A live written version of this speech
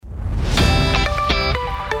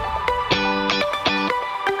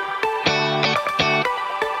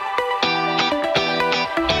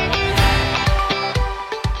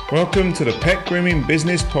Welcome to the Pet Grooming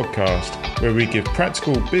Business Podcast, where we give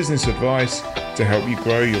practical business advice to help you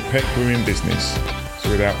grow your pet grooming business.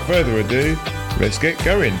 So without further ado, let's get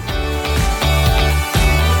going.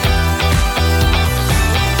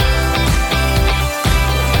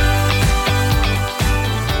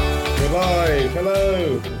 We're live.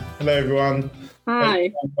 Hello everyone. Hi.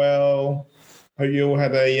 Hope you're well. Hope you all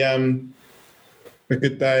had a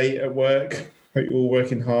good day at work. Hope you're all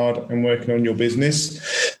working hard and working on your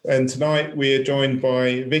business. And tonight we are joined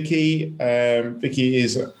by Vicky. Vicky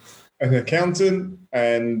is an accountant,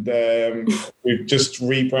 and we've just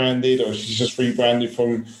rebranded, or she's just rebranded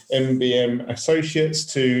from MBM Associates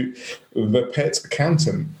to the Pet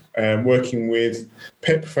Accountant, working with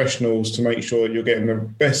pet professionals to make sure that you're getting the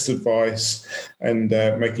best advice and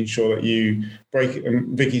making sure that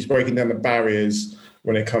Vicky's breaking down the barriers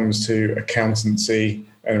when it comes to accountancy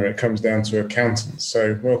and when it comes down to accountants.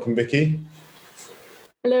 So welcome, Vicky.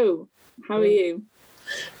 Hello, how are you?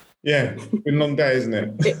 Yeah, been a long day, isn't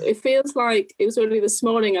it? It feels like it was only this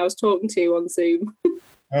morning I was talking to you on Zoom.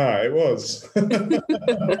 It was.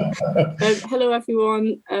 Hello,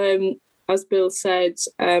 everyone. As Bill said,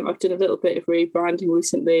 I've done a little bit of rebranding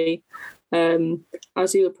recently.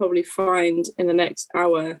 As you'll probably find in the next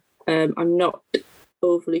hour, I'm not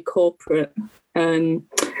overly corporate. And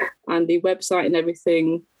the website and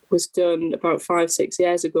everything was done about 5-6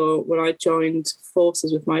 years ago when I joined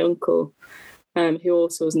forces with my uncle, who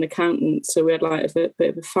also was an accountant. So we had like a bit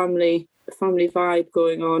of a family vibe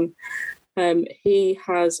going on. He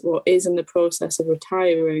is in the process of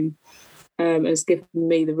retiring, and has given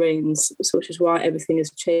me the reins, so which is why everything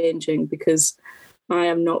is changing, because I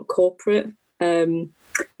am not corporate.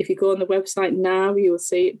 If you go on the website now, you will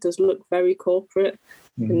see it does look very corporate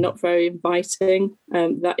and not very inviting.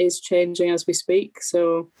 That is changing as we speak,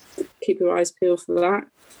 so keep your eyes peeled for that.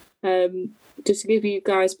 Just to give you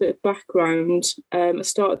guys a bit of background, I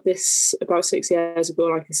started this about 6 years ago,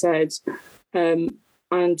 like I said,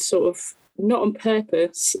 and sort of not on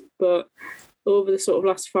purpose, but over the sort of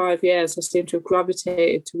last 5 years, I seem to have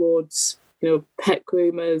gravitated towards, pet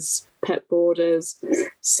groomers, pet boarders,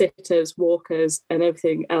 sitters, walkers, and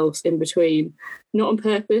everything else in between. Not on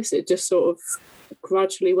purpose, it just sort of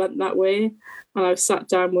gradually went that way. And I sat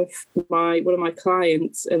down with one of my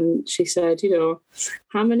clients, and she said,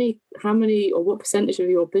 how many or what percentage of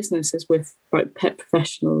your business is with like pet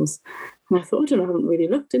professionals? And I thought, I haven't really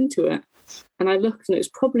looked into it. And I looked, and it was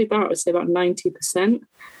probably about 90%.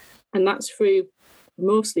 And that's through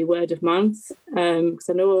mostly word of mouth, because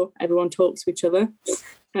I know everyone talks to each other.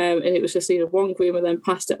 And it was just one groomer then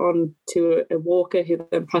passed it on to a walker, who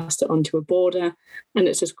then passed it on to a boarder, and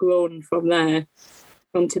it's just grown from there.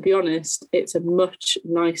 And to be honest, it's a much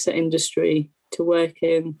nicer industry to work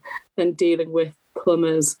in than dealing with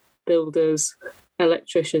plumbers, builders,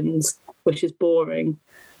 electricians, which is boring.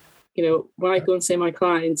 When I go and see my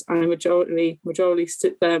clients, I majority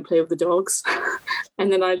sit there and play with the dogs,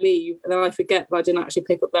 and then I leave, and then I forget that I didn't actually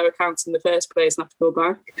pick up their accounts in the first place and have to go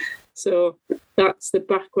back. So that's the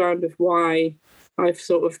background of why I've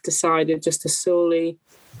sort of decided just to solely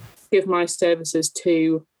give my services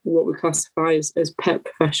to what we classify as pet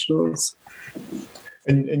professionals.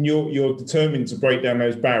 And you're determined to break down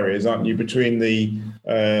those barriers, aren't you, between the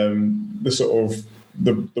sort of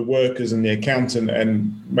the workers and the accountant,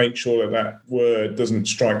 and make sure that word doesn't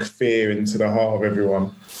strike fear into the heart of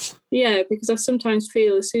everyone? Yeah, because I sometimes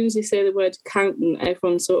feel as soon as you say the word accountant,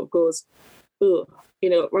 everyone sort of goes, oh,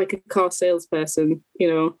 like a car salesperson.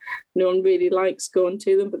 No one really likes going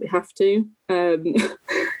to them, but they have to.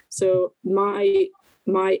 So my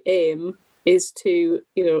aim is to,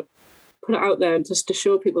 put it out there and just to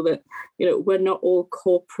show people that, we're not all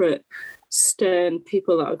corporate, stern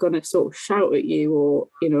people that are going to sort of shout at you or,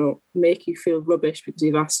 make you feel rubbish because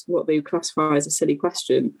you've asked what they classify as a silly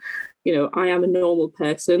question. I am a normal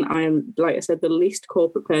person. I am, like I said, the least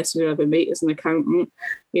corporate person you'll ever meet as an accountant,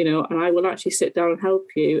 and I will actually sit down and help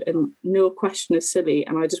you, and no question is silly.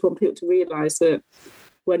 And I just want people to realise that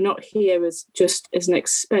we're not here as an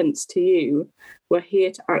expense to you. We're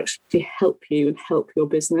here to actually help you and help your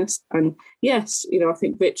business. And yes, I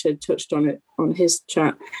think Richard touched on it on his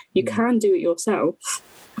chat. You can do it yourself,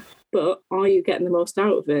 but are you getting the most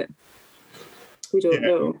out of it? We don't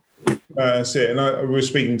know. That's it. And I was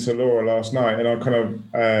speaking to Laura last night, and I kind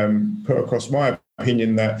of put across my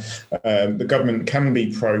opinion that the government can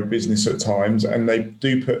be pro-business at times, and they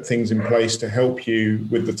do put things in place to help you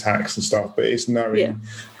with the tax and stuff, but it's knowing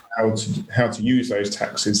how to use those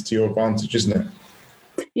taxes to your advantage, isn't it?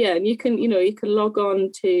 Yeah, and you can log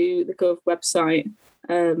on to the Gov website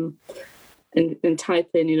and type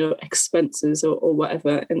in, expenses or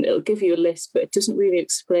whatever, and it'll give you a list, but it doesn't really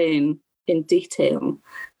explain in detail.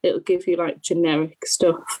 It'll give you like generic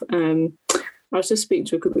stuff. I was just speaking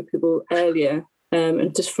to a group of people earlier,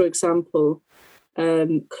 and just for example,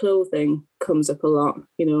 clothing comes up a lot.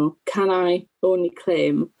 Can I only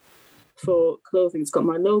claim for clothing that's got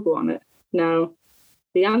my logo on it? Now,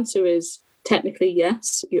 the answer is technically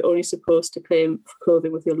yes. You're only supposed to claim for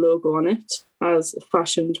clothing with your logo on it, as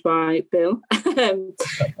fashioned by Bill.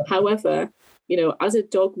 However, as a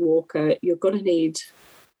dog walker, you're going to need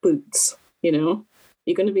boots. You're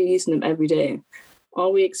going to be using them every day. Are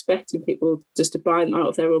we expecting people just to buy them out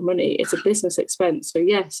of their own money? It's a business expense. So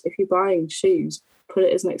yes, if you're buying shoes, put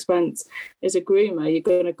it as an expense. As a groomer, you're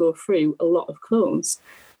going to go through a lot of clothes.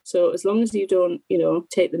 So as long as you don't,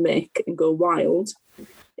 take the mick and go wild,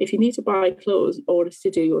 if you need to buy clothes in order to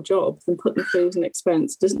do your job, then put them through as an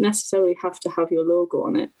expense. It doesn't necessarily have to have your logo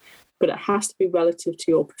on it, but it has to be relative to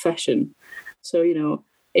your profession. So,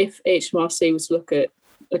 if HMRC was to look at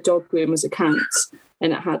a dog groomer's accounts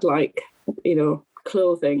and it had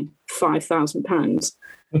clothing, £5,000,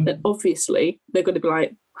 then obviously they're going to be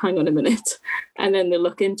like, hang on a minute, and then they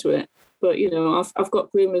look into it. But I've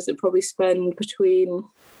got groomers that probably spend between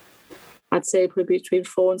 £400 and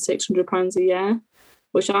 £600 a year,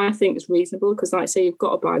 which I think is reasonable, because like I say, you've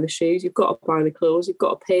got to buy the shoes, you've got to buy the clothes, you've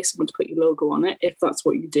got to pay someone to put your logo on it if that's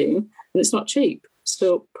what you do, and it's not cheap.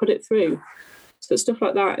 So put it through. So stuff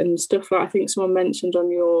like that, and stuff like I think someone mentioned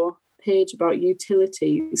on your page about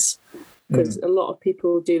utilities, because a lot of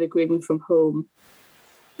people do the grooming from home.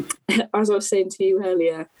 As I was saying to you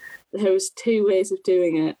earlier, there was 2 ways of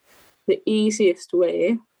doing it. The easiest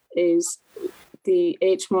way is the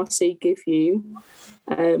HMRC give you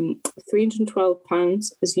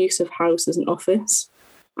 £312 as use of house as an office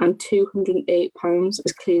and £208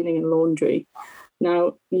 as cleaning and laundry.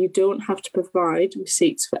 Now, you don't have to provide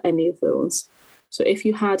receipts for any of those. So if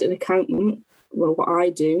you had an accountant, well, what I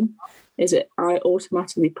do is I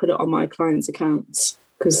automatically put it on my clients' accounts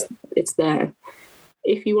because it's there.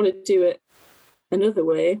 If you want to do it another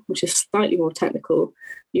way, which is slightly more technical,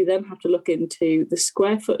 you then have to look into the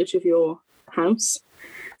square footage of your house,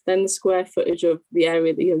 then the square footage of the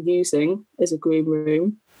area that you're using as a groom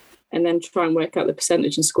room, and then try and work out the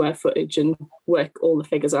percentage and square footage and work all the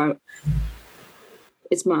figures out.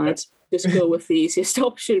 It's mad. Just go with the easiest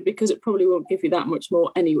option because it probably won't give you that much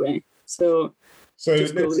more anyway. So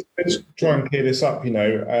let's try and clear this up.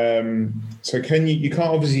 So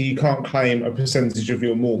you can't claim a percentage of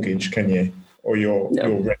your mortgage, can you, or your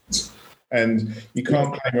rent? And you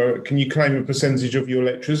can't claim can you claim a percentage of your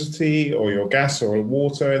electricity or your gas or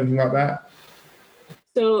water, anything like that?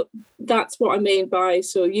 So that's what I mean by,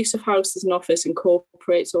 so use of house as an office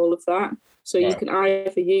incorporates all of that. So you can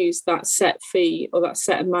either use that set fee or that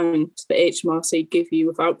set amount that HMRC give you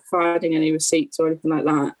without providing any receipts or anything like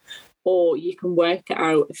that, or you can work it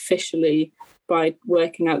out officially by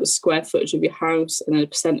working out the square footage of your house and then a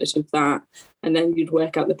percentage of that, and then you'd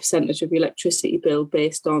work out the percentage of your electricity bill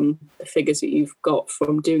based on the figures that you've got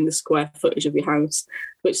from doing the square footage of your house,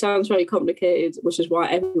 which sounds very complicated, which is why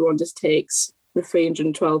everyone just takes the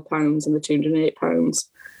 £312 and the £208,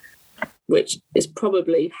 which is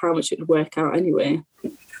probably how much it would work out anyway.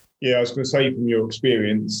 Yeah, I was going to say, from your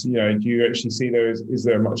experience, do you actually see is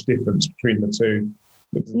there much difference between the two?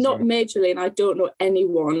 Not majorly, and I don't know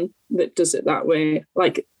anyone that does it that way.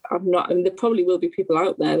 Like, there probably will be people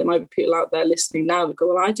out there. There might be people out there listening now that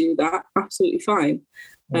go, well, I do that, absolutely fine.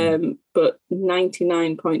 But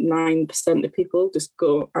 99.9% of people just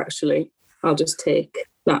go, actually, I'll just take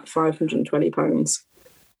that £520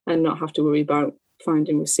 and not have to worry about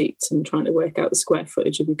finding receipts and trying to work out the square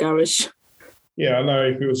footage of your garage. Yeah, I know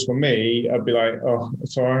if it was for me, I'd be like, oh,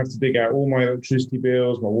 so I have to dig out all my electricity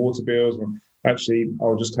bills, my water bills. Actually,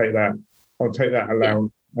 I'll just take that. I'll take that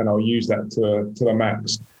allowance and I'll use that to the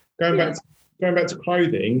max. Going back to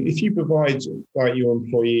clothing, if you provide like your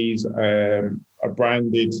employees a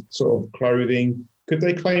branded sort of clothing, could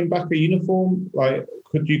they claim back a uniform? Like,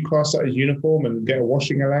 could you class that as uniform and get a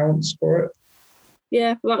washing allowance for it?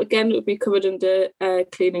 Yeah, well, again, it would be covered under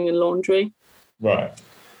cleaning and laundry. Right.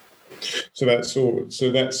 So that's all.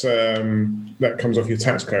 So that's that comes off your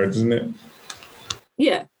tax code, doesn't it?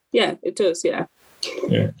 Yeah, it does. Yeah.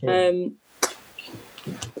 Yeah. Cool.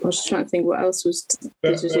 I was just trying to think what else was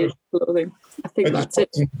digital clothing. I think that's it.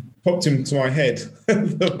 Popped into my head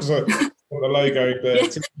because the logo.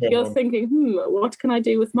 You're thinking, what can I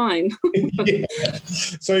do with mine? Yeah.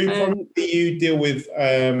 So you deal with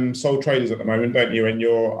sole traders at the moment, don't you? And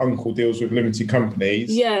your uncle deals with limited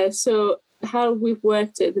companies. Yeah. So how we've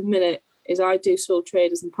worked it at the minute is I do sole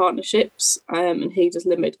traders and partnerships, and he does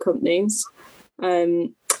limited companies.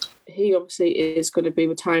 He obviously is going to be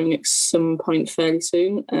retiring at some point fairly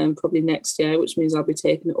soon, probably next year, which means I'll be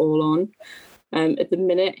taking it all on. At the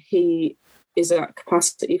minute, he is at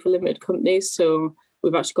capacity for limited companies, so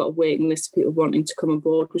we've actually got a waiting list of people wanting to come on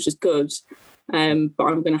board, which is good. But I'm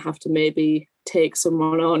going to have to maybe take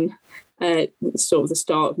someone on at sort of the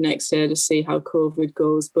start of next year to see how COVID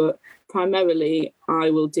goes. But primarily,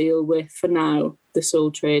 I will deal with, for now, the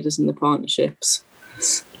sole traders and the partnerships.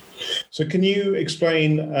 So can you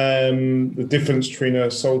explain the difference between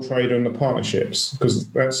a sole trader and the partnerships? Because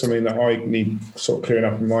that's something that I need sort of clearing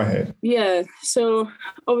up in my head. Yeah, so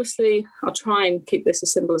obviously I'll try and keep this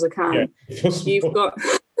as simple as I can. Yeah, you've got,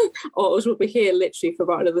 Otters will be here literally for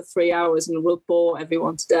about another 3 hours and we'll bore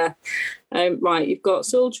everyone to death. Right, you've got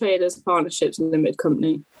sole traders, partnerships and limited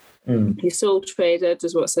company. Your sole trader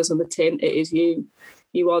does what it says on the tin. It is you.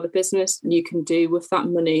 You are the business and you can do with that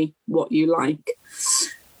money what you like.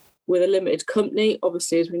 With a limited company,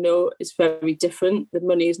 obviously, as we know, it's very different. The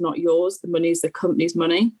money is not yours. The money is the company's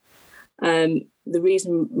money. The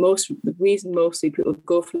reason mostly people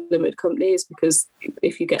go for limited company is because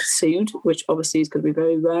if you get sued, which obviously is going to be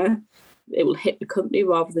very rare, it will hit the company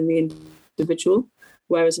rather than the individual.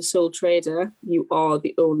 Whereas a sole trader, you are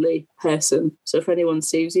the only person. So if anyone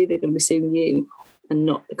sues you, they're going to be suing you and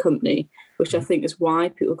not the company, which I think is why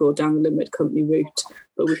people go down the limited company route.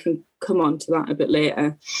 But we can come on to that a bit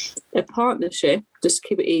later. A partnership, just to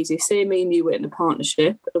keep it easy, say me and you were in a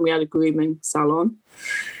partnership and we had a grooming salon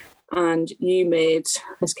and you made,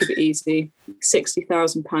 let's keep it easy,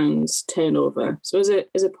 £60,000 turnover. So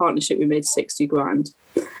as a partnership, we made 60 grand.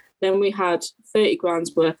 Then we had 30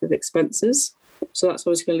 grand's worth of expenses. So that's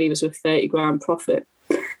always going to leave us with 30 grand profit.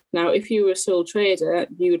 Now, if you were a sole trader,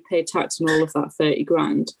 you would pay tax on all of that 30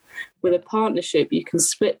 grand. With a partnership, you can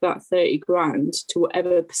split that 30 grand to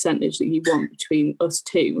whatever percentage that you want between us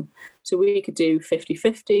two. So we could do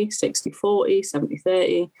 50-50, 60-40,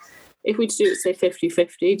 70-30. If we do it, say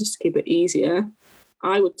 50-50, just to keep it easier,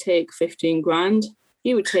 I would take 15 grand,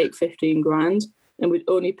 you would take 15 grand, and we'd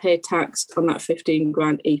only pay tax on that 15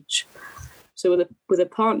 grand each. So with a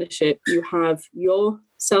partnership, you have your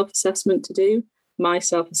self-assessment to do, my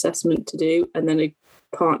self-assessment to do, and then a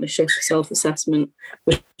partnership self-assessment,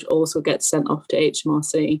 which also gets sent off to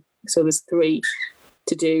HMRC. So there's 3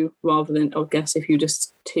 to do rather than, I guess, if you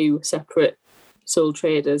just 2 separate sole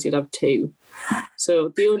traders, you'd have 2. So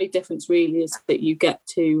the only difference really is that you get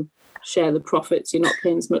to share the profits. You're not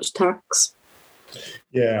paying as much tax.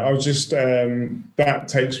 Yeah, I was just, that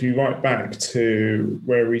takes me right back to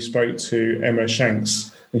where we spoke to Emma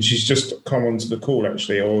Shanks, and she's just come onto the call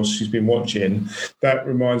actually, or she's been watching. That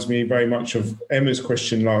reminds me very much of Emma's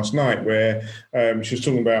question last night, where she was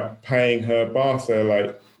talking about paying her bather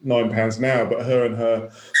like £9 an hour, but her and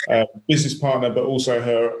her business partner, but also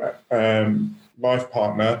her life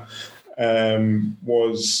partner,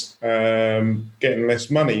 was getting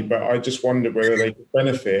less money. But I just wondered whether they could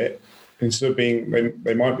benefit. Instead of being,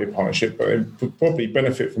 they might be a partnership, but they would probably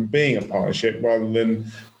benefit from being a partnership rather than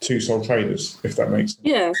 2 sole traders, if that makes sense.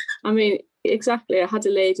 Yeah, I mean, exactly. I had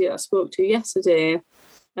a lady that I spoke to yesterday,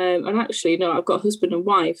 and actually, no, I've got a husband and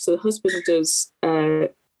wife. So the husband is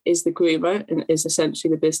the groomer and is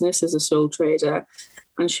essentially the business as a sole trader,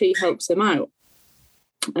 and she helps him out.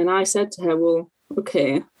 And I said to her, well,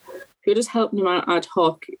 okay, if you're just helping him out ad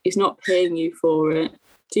hoc, he's not paying you for it.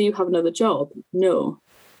 Do you have another job? No.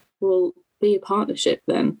 Well, be a partnership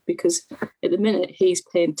then, because at the minute he's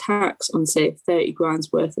paying tax on, say, 30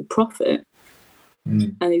 grand's worth of profit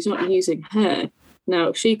and he's not using her. Now,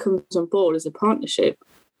 if she comes on board as a partnership,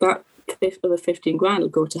 that other 15 grand will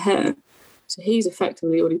go to her. So he's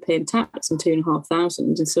effectively already paying tax on 2,500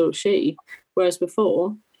 and so is she. Whereas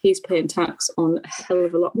before, he's paying tax on a hell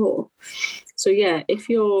of a lot more. So yeah, if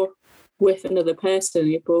you're with another person,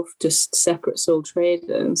 you're both just separate sole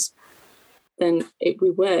traders, then it'd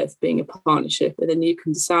be worth being a partnership, and then you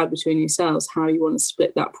can decide between yourselves how you want to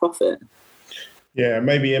split that profit. Yeah,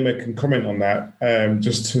 maybe Emma can comment on that,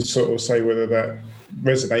 just to sort of say whether that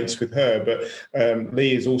resonates with her. But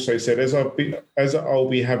Lee has also said, as I'll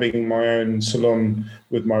be having my own salon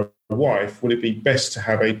with my wife, would it be best to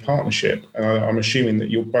have a partnership? And I'm assuming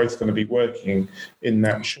that you're both going to be working in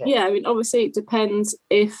that shop. Yeah, I mean, obviously it depends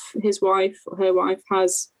if his wife or her wife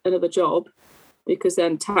has another job, because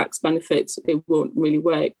then tax benefits, it won't really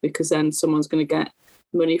work, because then someone's going to get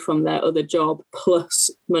money from their other job plus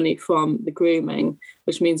money from the grooming,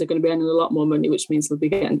 which means they're going to be earning a lot more money, which means they'll be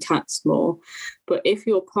getting taxed more. But if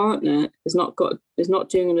your partner is not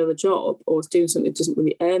doing another job or is doing something that doesn't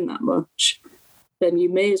really earn that much, then you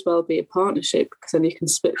may as well be a partnership, because then you can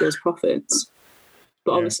split those profits.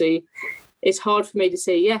 But obviously, it's hard for me to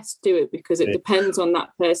say yes, do it, because it depends on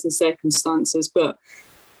that person's circumstances. But,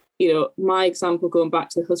 you know, my example, going back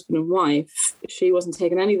to the husband and wife, she wasn't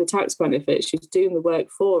taking any of the tax benefits. She was doing the work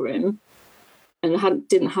for him and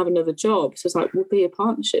didn't have another job. So it's like, we'll be a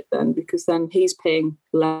partnership then, because then he's paying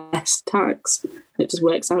less tax. It just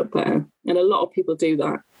works out better. And a lot of people do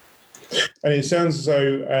that. And it sounds as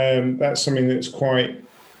though that's something that's quite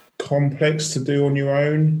complex to do on your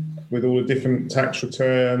own, with all the different tax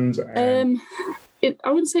returns. I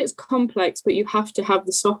wouldn't say it's complex, but you have to have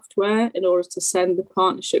the software in order to send the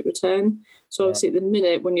partnership return. So obviously at the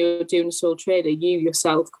minute when you're doing a sole trader, you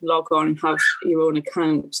yourself can log on and have your own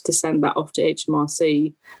account to send that off to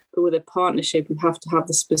HMRC. But with a partnership, you have to have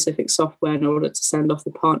the specific software in order to send off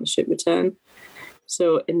the partnership return.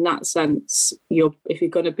 So in that sense, if you're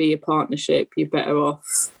going to be a partnership, you're better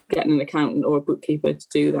off getting an accountant or a bookkeeper to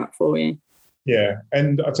do that for you. Yeah,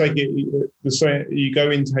 and I take it the same. You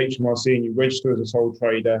go into HMRC and you register as a sole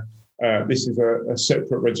trader. This is a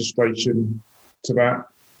separate registration to that.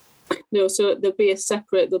 No, so there'll be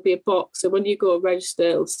a box. So when you go register,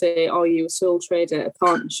 it'll say, are you a sole trader, a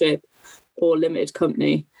partnership, or limited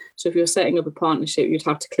company? So if you're setting up a partnership, you'd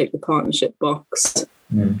have to click the partnership box.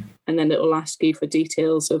 And then it'll ask you for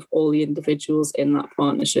details of all the individuals in that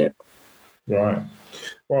partnership. Right.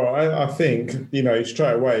 Well, I think, you know,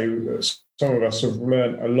 straight away, some of us have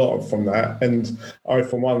learned a lot from that. And I,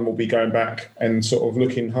 for one, will be going back and sort of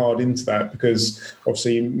looking hard into that, because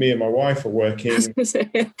obviously me and my wife are working within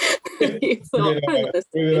a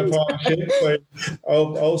partnership. So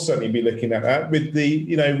I'll certainly be looking at that with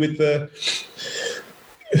the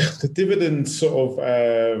dividend sort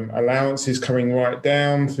of allowances coming right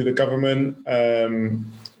down through the government.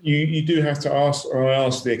 You do have to ask, or I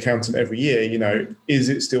ask the accountant every year, you know, is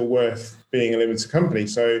it still worth being a limited company?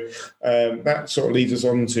 So that sort of leads us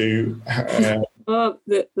on to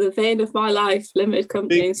the vein of my life, limited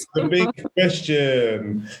companies. The big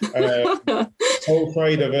question: sole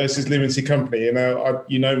trader versus limited company.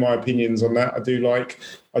 You know my opinions on that. I do like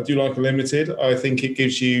a limited. I think it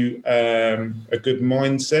gives you a good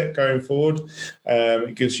mindset going forward.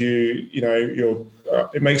 It gives you,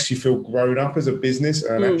 it makes you feel grown up as a business,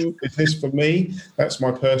 an actual business. For me, that's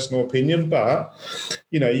my personal opinion. But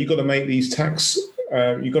you've got to make these tax.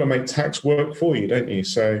 You've got to make tax work for you, don't you?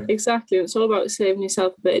 So exactly, it's all about saving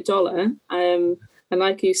yourself a bit of dollar. And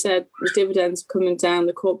like you said, the dividends are coming down,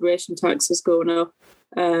 the corporation tax is going up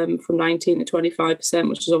from 19 to 25%,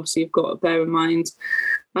 which is obviously you've got to bear in mind.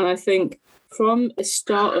 And I think from a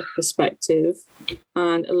startup perspective,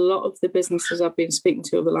 and a lot of the businesses I've been speaking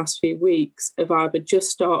to over the last few weeks have either just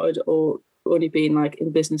started or only been like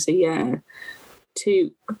in business a year,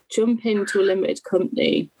 to jump into a limited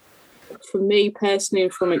company, for me personally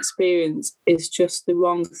and from experience, is just the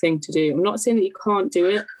wrong thing to do. I'm not saying that you can't do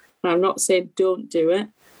it, and I'm not saying don't do it.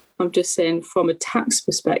 I'm just saying from a tax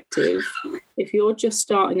perspective, if you're just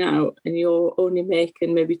starting out and you're only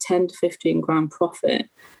making maybe 10 to 15 grand profit,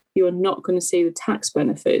 you are not going to see the tax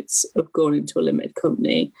benefits of going into a limited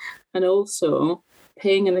company. And also,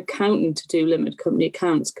 paying an accountant to do limited company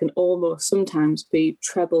accounts can almost sometimes be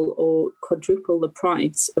treble or quadruple the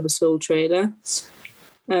price of a sole trader.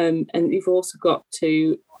 And you've also got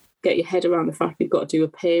to get your head around the fact you've got to do a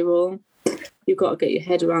payroll. You've got to get your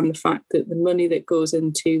head around the fact that the money that goes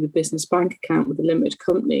into the business bank account with a limited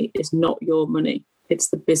company is not your money. It's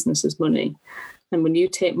the business's money. And when you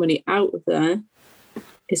take money out of there,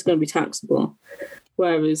 it's going to be taxable.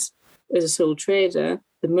 Whereas as a sole trader,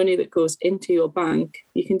 the money that goes into your bank,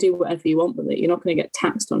 you can do whatever you want with it. You're not going to get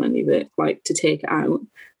taxed on any of it, like to take it out.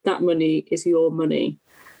 That money is your money.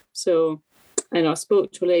 So, and I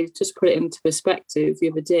spoke to a lady, just put it into perspective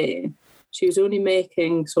the other day. She was only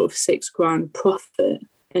making sort of £6,000 profit,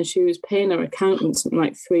 and she was paying her accountant something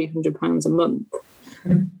like £300 a month.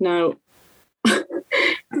 Now,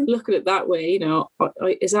 look at it that way,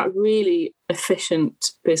 is that really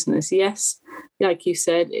efficient business? Yes, like you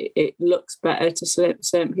said, it looks better to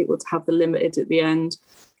certain people to have the limited at the end.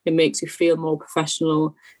 It makes you feel more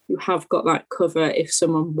professional. You have got that cover if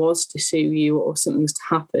someone was to sue you or something was to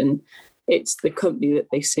happen. It's the company that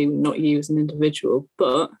they sue, not you as an individual.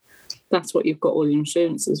 But that's what you've got all your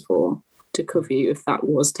insurances for, to cover you if that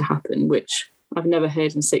was to happen, which I've never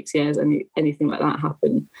heard in 6 years anything like that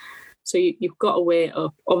happen. So you've got to weigh it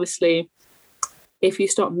up. Obviously, if you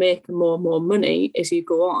start making more and more money as you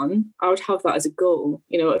go on, I would have that as a goal.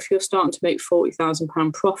 If you're starting to make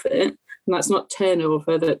 £40,000 profit, and that's not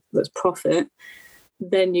turnover, that's profit,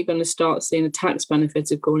 then you're going to start seeing the tax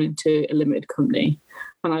benefits of going into a limited company.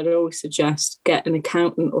 And I'd always suggest get an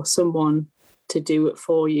accountant or someone to do it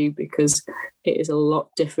for you, because it is a lot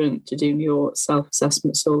different to doing your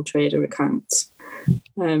self-assessment sole trader accounts.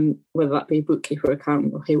 Whether that be a bookkeeper,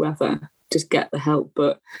 accountant, or whoever, just get the help.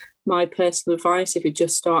 But my personal advice, if you're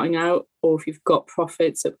just starting out, or if you've got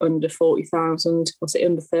profits of under 40,000 or say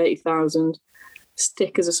under 30,000,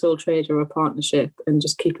 stick as a sole trader or a partnership and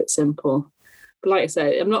just keep it simple. But like I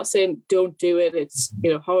said, I'm not saying don't do it. It's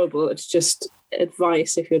horrible. It's just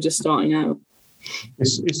advice if you're just starting out.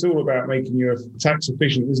 It's all about making you tax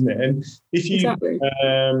efficient, isn't it? And if you Exactly.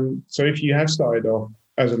 So if you have started off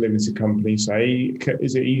as a limited company, say,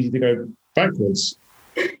 is it easy to go backwards?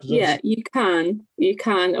 Yeah, you can.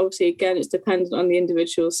 Obviously, again, it's dependent on the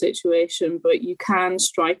individual situation, but you can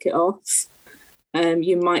strike it off.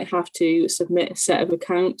 You might have to submit a set of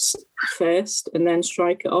accounts first and then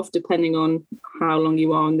strike it off, depending on how long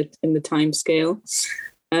you are in the time scale.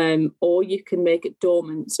 Or you can make it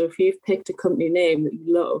dormant. So if you've picked a company name that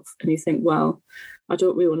you love and you think, well, I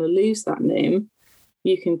don't really want to lose that name,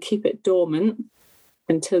 you can keep it dormant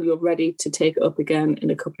until you're ready to take it up again in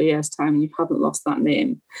a couple of years' time and you haven't lost that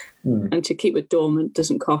name. And to keep it dormant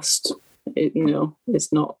doesn't cost,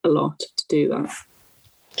 it's not a lot to do that.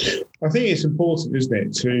 I think it's important, isn't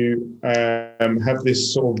it, to have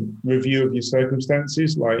this sort of review of your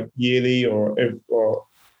circumstances, like yearly or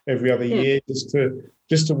every other year, just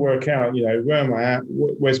to work out, where am I at?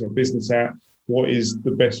 Where's my business at? What is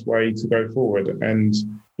the best way to go forward? And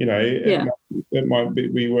it might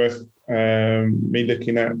be worth me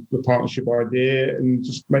looking at the partnership idea and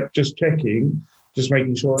just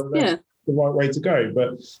making sure that's the right way to go.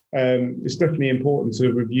 But it's definitely important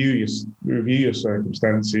to review your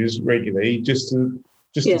circumstances regularly, just to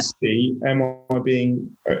see, am I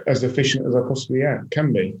being as efficient as I possibly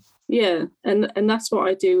can be. Yeah, and that's what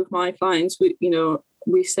I do with my clients.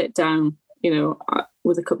 We sit down,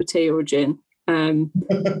 with a cup of tea or a gin, and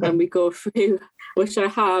we go through, which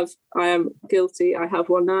I am guilty, I have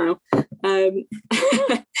one now, and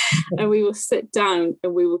we will sit down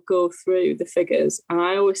and we will go through the figures. And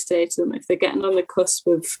I always say to them, if they're getting on the cusp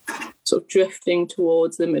of sort of drifting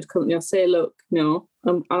towards limited company, I'll say, look,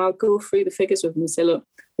 and I'll go through the figures with them and say, look,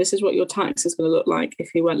 this is what your tax is going to look like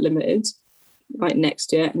if you went limited, like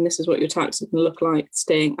next year, and this is what your tax is going to look like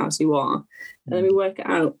staying as you are. And then we work it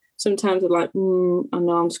out. Sometimes we're like, I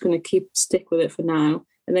know, I'm just going to stick with it for now.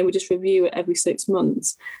 And then we just review it every 6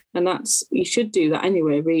 months. And you should do that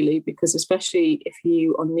anyway, really, because especially if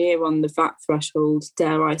you are near on the VAT threshold,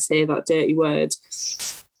 dare I say that dirty word,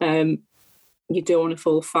 you don't want to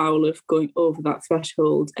fall foul of going over that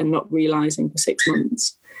threshold and not realising for 6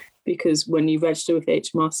 months. Because when you register with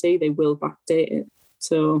HMRC, they will backdate it.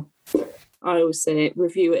 So I always say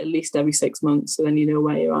review it at least every 6 months, so then you know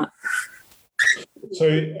where you're at. So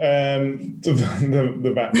the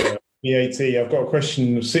VAT, I've got a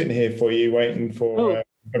question sitting here for you, waiting for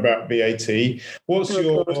about VAT. What's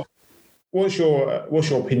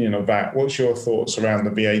your opinion of that? What's your thoughts around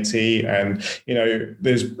the VAT? And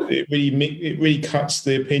it really cuts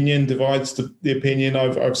the opinion, divides the opinion.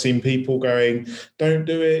 I've seen people going, "Don't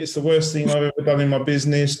do it. It's the worst thing I've ever done in my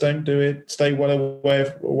business. Don't do it. Stay well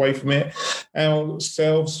away from it."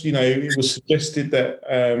 Ourselves, it was suggested that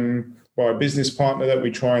by a business partner that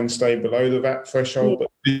we try and stay below the VAT threshold,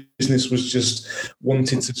 but the business was just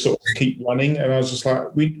wanted to sort of keep running. And I was just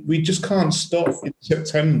like, we just can't stop in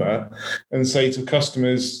September and say to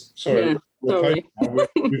customers, sorry.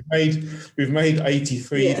 We've made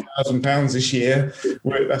 £83,000 this year.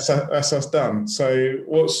 That's us done. So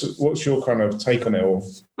what's your kind of take on it all?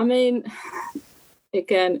 I mean,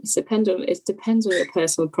 again, it depends on your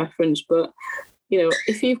personal preference, but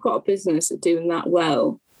if you've got a business that's doing that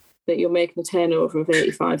well, that you're making a turnover of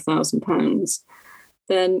 £85,000,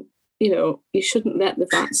 then you shouldn't let the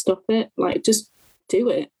VAT stop it. Like, just do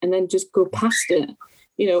it and then just go past it.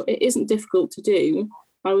 It isn't difficult to do.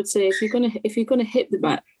 I would say if you're gonna hit the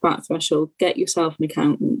VAT threshold, get yourself an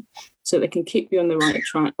accountant so they can keep you on the right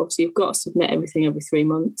track. Obviously, you've got to submit everything every 3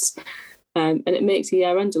 months, and it makes the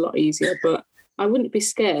year end a lot easier. But I wouldn't be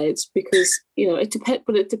scared, because it depends.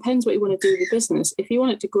 But it depends what you want to do with your business. If you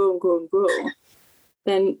want it to grow and grow and grow,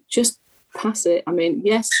 then just pass it. I mean,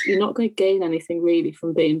 yes, you're not going to gain anything really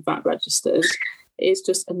from being VAT registered. It's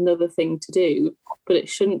just another thing to do, but it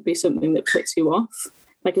shouldn't be something that puts you off.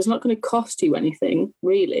 Like, it's not going to cost you anything,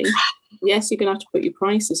 really. Yes, you're going to have to put your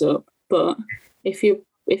prices up, but if your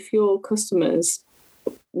customers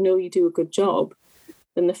know you do a good job,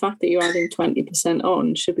 then the fact that you're adding 20%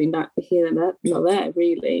 on should be not here and not there,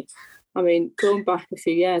 really. I mean, going back a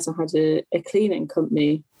few years, I had a cleaning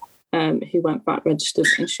company, who went back registered,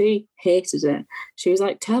 and she hated it. She was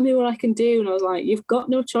like, "Tell me what I can do," and I was like, "You've got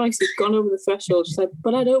no choice. You've gone over the threshold." She said,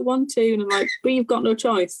 "But I don't want to," and I'm like, "But you've got no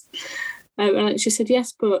choice." And she said,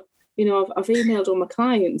 "Yes, but I've emailed all my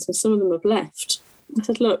clients, and some of them have left." I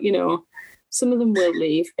said, "Look, some of them will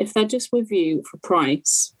leave if they're just with you for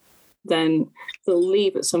price. Then they'll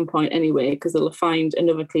leave at some point anyway because they'll find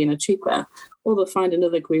another cleaner cheaper, or they'll find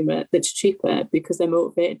another groomer that's cheaper because they're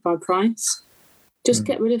motivated by price. Just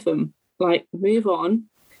get rid of them. Like, move on,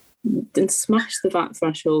 then smash the VAT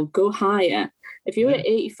threshold, go higher. If you're at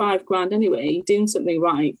 85 grand anyway, you're doing something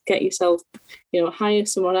right. Get yourself, hire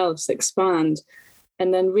someone else, expand,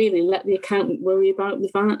 and then really let the accountant worry about the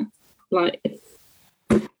VAT. Like,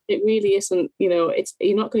 it really isn't,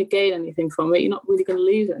 you're not going to gain anything from it. You're not really going to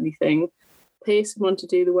lose anything. Pay someone to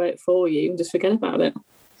do the work for you and just forget about it.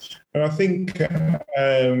 And I think,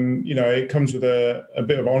 it comes with a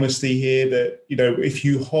bit of honesty here that, if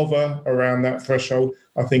you hover around that threshold,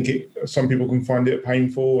 I think some people can find it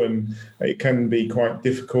painful and it can be quite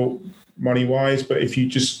difficult money-wise. But if you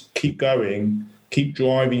just keep going, keep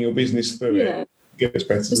driving your business through it gets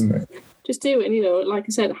better, doesn't it? Just do it. Like I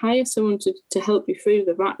said, hire someone to help you through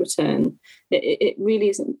the VAT return. It really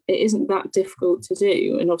isn't. It isn't that difficult to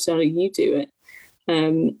do, and obviously I know you do it.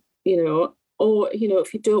 Or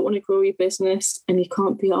if you don't want to grow your business and you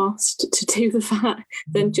can't be asked to do the VAT,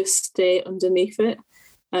 then just stay underneath it.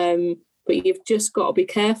 But you've just got to be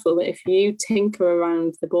careful that if you tinker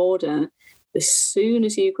around the border, as soon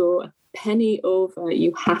as you go a penny over,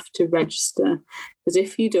 you have to register. Because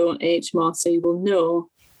if you don't, HMRC will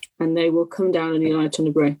know, and they will come down on you like a ton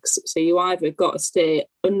of bricks. So you either got to stay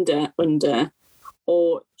under,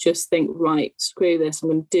 or just think, right, screw this, I'm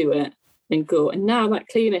going to do it and go. And now that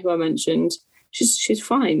cleaner who I mentioned, she's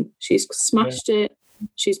fine. She's smashed it.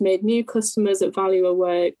 She's made new customers that value her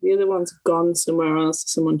work. The other ones have gone somewhere else,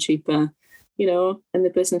 someone cheaper, and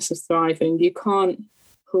the business is thriving. You can't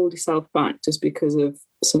hold yourself back just because of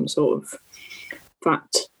some sort of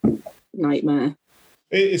VAT nightmare.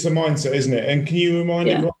 It's a mindset, isn't it? And can you remind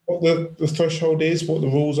everyone what the threshold is, what the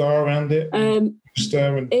rules are around it?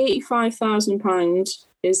 £85,000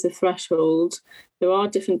 is the threshold. There are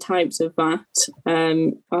different types of VAT. I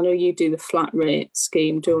know you do the flat rate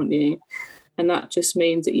scheme, don't you? And that just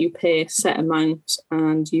means that you pay a set amount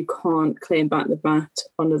and you can't claim back the VAT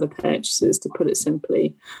on other purchases, to put it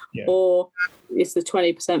simply. Yeah. Or it's the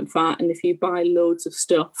 20% VAT, and if you buy loads of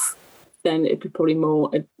stuff, then it'd be probably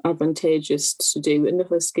more advantageous to do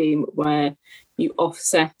another scheme where you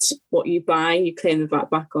offset what you buy, you claim the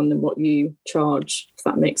VAT back on them, what you charge, if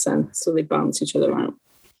that makes sense. So they balance each other out.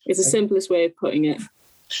 It's the simplest way of putting it.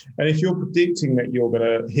 And if you're predicting that you're going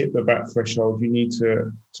to hit the VAT threshold, you need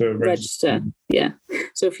to register. Yeah.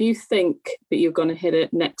 So if you think that you're going to hit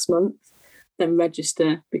it next month, then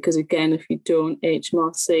register. Because again, if you don't,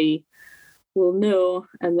 HMRC will know,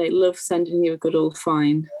 and they love sending you a good old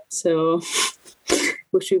fine. So,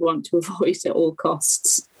 which we want to avoid at all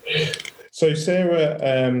costs. So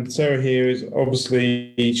Sarah here is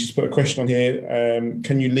obviously, she's put a question on here.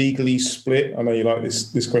 Can you legally split? I know you like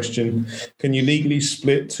this question. Can you legally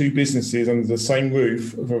split two businesses under the same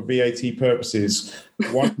roof for VAT purposes?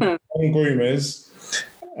 One groomers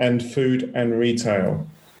and food and retail.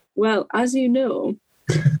 Well, as you know,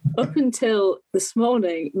 up until this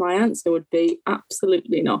morning, my answer would be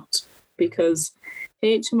absolutely not, because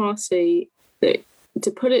HMRC,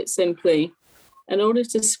 to put it simply, in order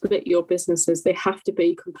to split your businesses, they have to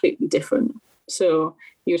be completely different. So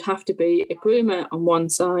you'd have to be a groomer on one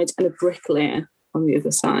side and a bricklayer on the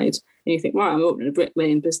other side. And you think, right, I'm opening a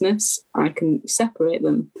bricklaying business, I can separate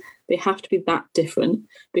them. They have to be that different,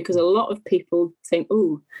 because a lot of people think,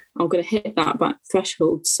 oh, I'm going to hit that back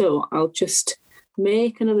threshold, so I'll just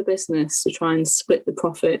make another business to try and split the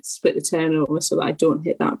profits, split the turnover, so that I don't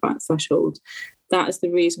hit that back threshold. That is the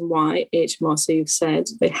reason why HMRC have said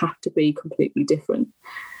they have to be completely different.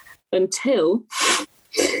 Until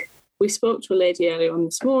we spoke to a lady earlier on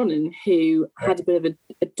this morning who had a bit of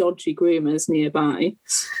a dodgy groomers nearby,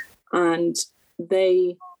 and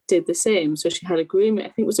they did the same. So she had a grooming, I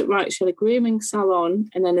think, was it right? She had a grooming salon,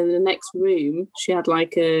 and then in the next room she had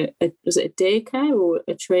like was it a daycare or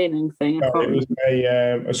a training thing? It was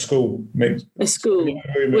a school. A school.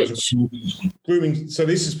 Which grooming. So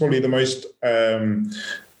this is probably the most.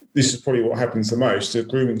 This is probably what happens the most: a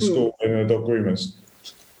grooming school and a dog groomers.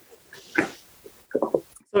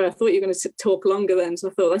 Sorry, I thought you were going to talk longer then, so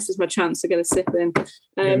I thought this is my chance to get a sip in.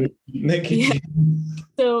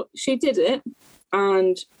 So she did it,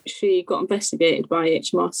 and she got investigated by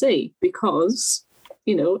HMRC because,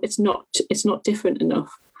 it's not different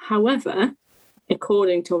enough. However,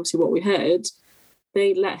 according to obviously what we heard,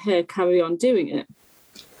 they let her carry on doing it.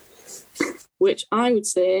 Which I would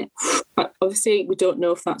say, obviously, we don't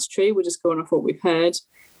know if that's true. We're just going off what we've heard.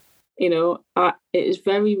 It is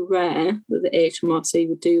very rare that the HMRC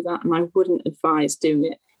would do that, and I wouldn't advise doing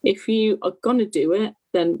it. If you are going to do it,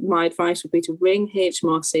 then my advice would be to ring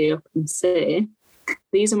HMRC up and say,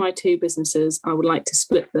 these are my two businesses. I would like to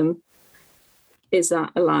split them. Is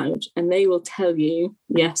that allowed? And they will tell you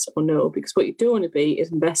yes or no, because what you don't want to be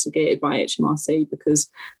is investigated by HMRC, because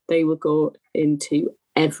they will go into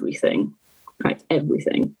everything. Like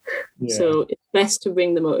everything. Yeah. So it's best to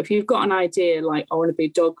ring them up. If you've got an idea like, I want to be a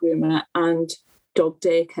dog groomer and dog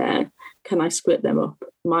daycare, can I split them up?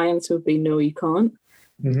 My answer would be no, you can't.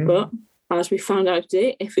 Mm-hmm. But as we found out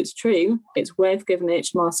today, if it's true, it's worth giving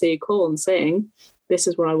HMRC a call and saying, this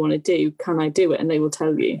is what I want to do. Can I do it? And they will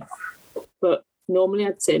tell you. But normally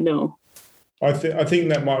I'd say no. I think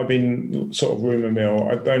that might have been sort of rumour mill.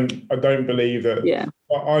 I don't believe that. Yeah.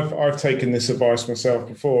 I've taken this advice myself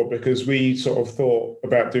before, because we sort of thought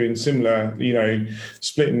about doing similar,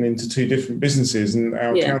 splitting into two different businesses, and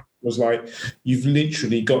our counsellor was like, you've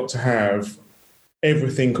literally got to have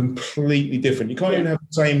everything completely different. You can't even have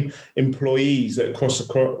the same employees that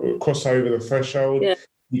cross over the threshold. Yeah.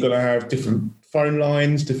 You've got to have different phone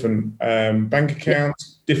lines, different bank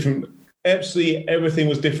accounts, different. Absolutely everything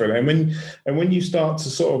was different, and when you start to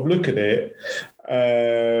sort of look at it,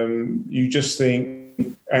 you just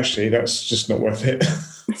think, actually, that's just not worth it.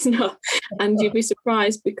 It's not, and you'd be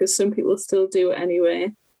surprised, because some people still do it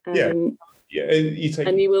anyway. And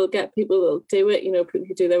you will get people that'll do it. People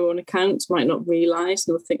who do their own accounts might not realise,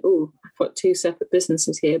 and they'll think, oh, I've got two separate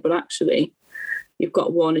businesses here, but actually you've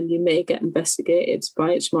got one, and you may get investigated by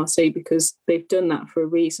HMRC, because they've done that for a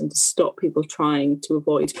reason, to stop people trying to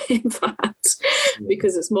avoid paying VAT,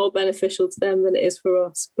 because it's more beneficial to them than it is for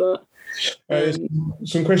us. But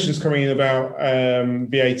some questions coming in about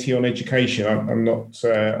VAT on education. I'm not.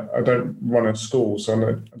 I don't run a school, so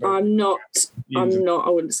I'm not. I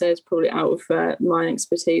wouldn't say it's probably out of my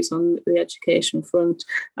expertise on the education front.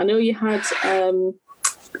 I know you had.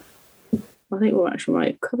 I think we actually might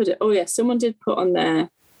have covered it. Oh, yeah, someone did put on there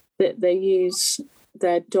that they use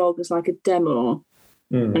their dog as like a demo.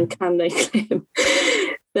 And can they claim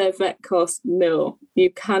their vet costs? No,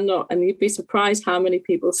 you cannot. And you'd be surprised how many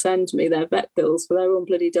people send me their vet bills for their own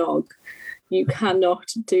bloody dog. You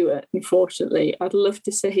cannot do it, unfortunately. I'd love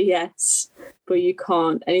to say yes, but you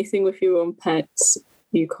can't. Anything with your own pets,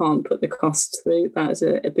 you can't put the costs through. That is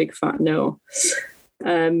a big fat no.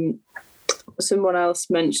 Someone else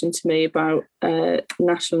mentioned to me about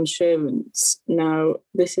national insurance. Now,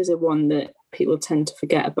 this is a one that people tend to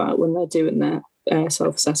forget about when they're doing their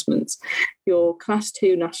self-assessments. Your Class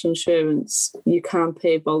 2 national insurance, you can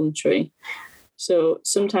pay voluntary. So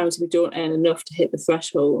sometimes if you don't earn enough to hit the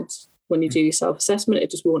threshold, when you do your self-assessment,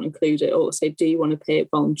 it just won't include it. Or it'll say, do you want to pay it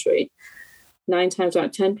voluntary? 9 times out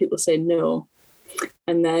of 10, people say no.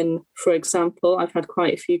 And then, for example, I've had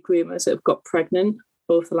quite a few groomers that have got pregnant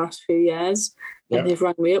over the last few years, and they've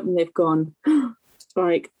rang me up and they've gone,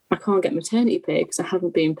 like, I can't get maternity pay because I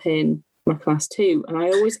haven't been paying my Class 2. And I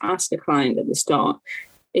always ask the client at the start,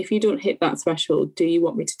 if you don't hit that threshold, do you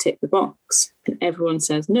want me to tick the box? And everyone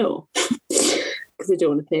says no, because they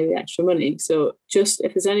don't want to pay the extra money. So just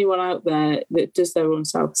if there's anyone out there that does their own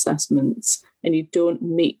self-assessments and you don't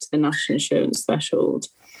meet the national insurance threshold,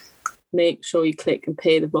 make sure you click and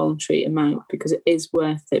pay the voluntary amount, because it is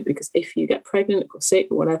worth it. Because if you get pregnant or sick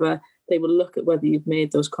or whatever, they will look at whether you've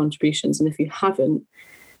made those contributions. And if you haven't,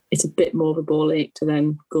 it's a bit more of a ball ache to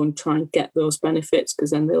then go and try and get those benefits,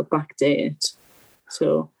 because then they'll backdate it.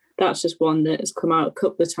 So that's just one that has come out a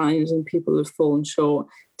couple of times and people have fallen short.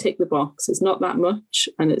 Tick the box. It's not that much,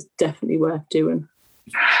 and it's definitely worth doing.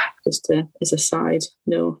 Just as a side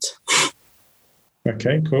note.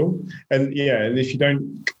 Okay, cool. And and if you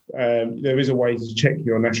don't, there is a way to check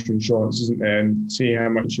your national insurance, isn't there, and see how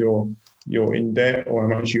much you're in debt, or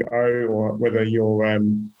how much you owe, or whether you're.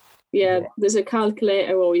 There's a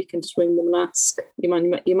calculator, or you can just ring them and ask.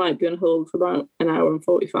 You might be on hold for about an hour and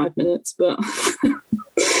 45 minutes, but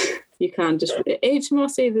you can just.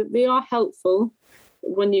 HMRC, they are helpful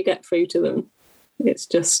when you get through to them. It's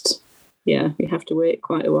just, you have to wait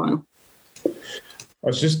quite a while. I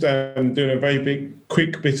was just doing a very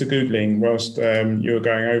quick bit of Googling whilst you were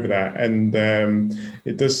going over that, and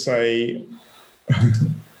it does say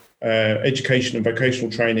education and vocational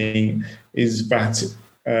training is VAT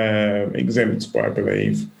exempt, I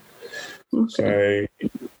believe. Okay. So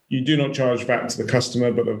you do not charge VAT to the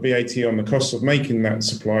customer, but the VAT on the cost of making that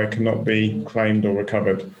supply cannot be claimed or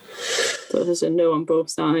recovered. So there's a no on both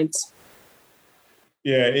sides.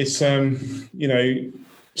 Yeah, it's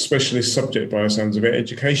specialist subject by the sounds of it,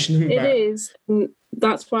 education. It is. And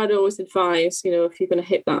that's why I'd always advise, if you're going to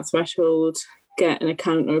hit that threshold, get an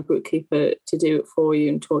accountant or a bookkeeper to do it for you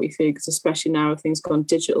and talk you through, because especially now things gone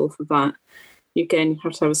digital for that, you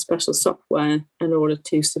have to have a special software in order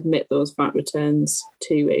to submit those VAT returns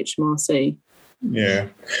to HMRC. Yeah,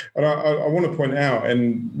 and I want to point out,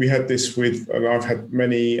 and we had this and I've had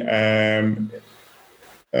many,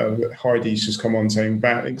 Heidi's just come on saying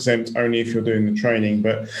VAT exempt only if you're doing the training,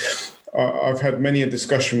 but I've had many a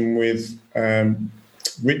discussion with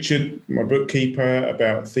Richard, my bookkeeper,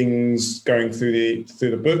 about things going through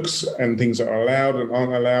the books and things that are allowed and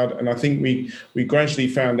aren't allowed. And I think we gradually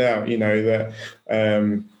found out, that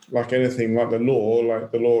like anything, like the law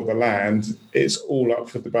of the land, it's all up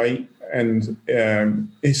for debate. And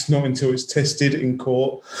it's not until it's tested in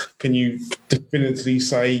court can you definitively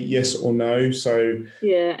say yes or no. So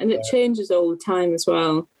yeah, and it changes all the time as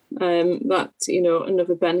well. That's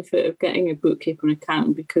another benefit of getting a bookkeeper and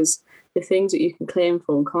accountant, because the things that you can claim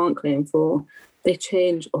for and can't claim for, they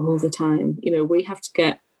change all the time. We have to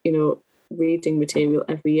get reading material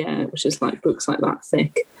every year, which is like books like that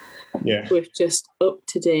thick, with just up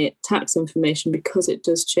to date tax information, because it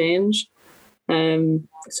does change.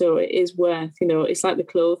 So it is worth, it's like the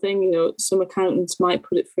clothing, some accountants might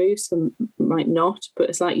put it through, some might not, but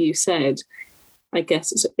it's like you said, I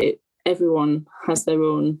guess everyone has their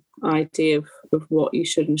own idea of what you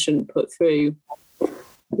should and shouldn't put through.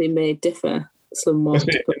 They may differ somewhat.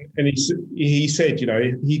 And he said,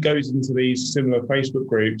 he goes into these similar Facebook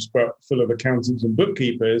groups, but full of accountants and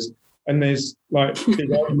bookkeepers, and there's like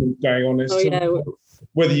big arguments going on as to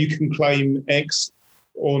whether you can claim X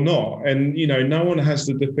or not. And, no one has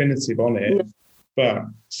the definitive on it, but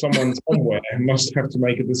someone somewhere must have to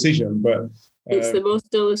make a decision. But it's the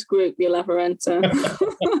most dullest group you'll ever enter.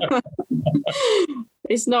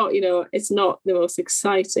 It's not, it's not the most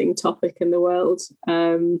exciting topic in the world,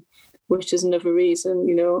 which is another reason,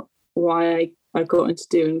 why I got into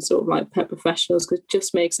doing sort of like pet professionals, because it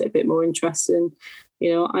just makes it a bit more interesting.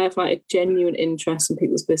 I have like a genuine interest in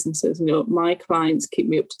people's businesses. My clients keep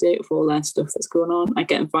me up to date with all their stuff that's going on. I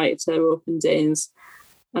get invited to their open days,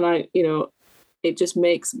 and it just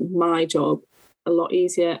makes my job a lot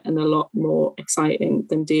easier and a lot more exciting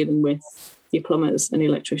than dealing with your plumbers and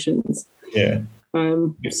electricians. Yeah.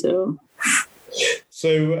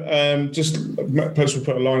 So just perhaps we'll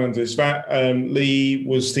put a line under this. VAT. Lee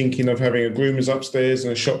was thinking of having a groomer's upstairs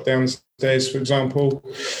and a shop downstairs, for example.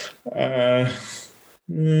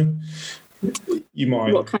 You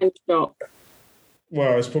might. What kind of shop?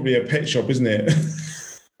 Well, it's probably a pet shop, isn't it?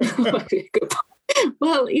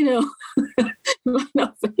 Well, might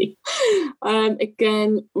not be.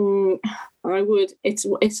 Again, I would.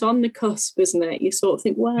 It's on the cusp, isn't it? You sort of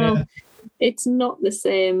think, well, it's not the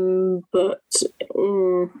same, but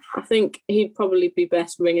I think he'd probably be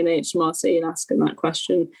best ringing HMRC and asking that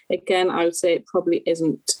question. Again, I would say it probably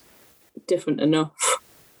isn't different enough.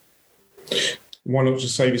 Why not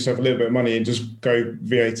just save yourself a little bit of money and just go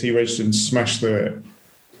VAT registered and smash through it?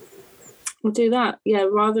 We'll do that, yeah.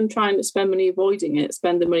 Rather than trying to spend money avoiding it,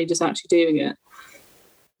 spend the money just actually doing it,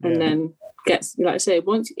 and then like I say,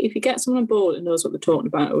 if you get someone on board and knows what they're talking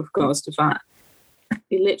about with regards to VAT, I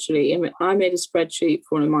made a spreadsheet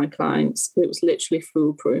for one of my clients. It was literally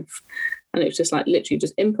foolproof, and it was just like literally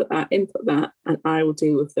just input that, and I will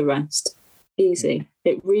deal with the rest. Easy.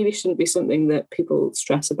 It really shouldn't be something that people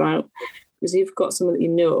stress about, because if you've got someone that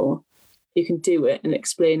you can do it and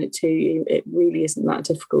explain it to you. It really isn't that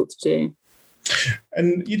difficult to do.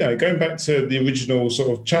 And, going back to the original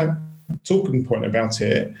sort of talking point about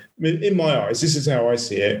it, in my eyes, this is how I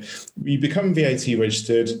see it. We become VAT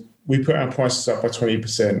registered, we put our prices up by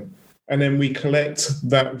 20%, and then we collect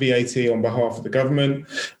that VAT on behalf of the government.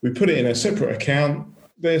 We put it in a separate account.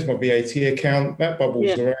 There's my VAT account. That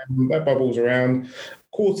bubbles around.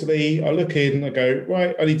 Quarterly, I look in, I go,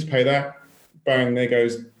 right, I need to pay that. Bang, there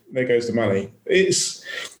goes the money.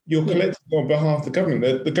 You're collecting on behalf of the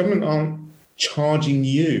government. The government aren't charging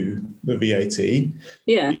you the VAT.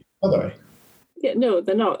 Yeah. Are they? Yeah, no,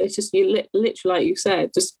 they're not. It's just you literally, like you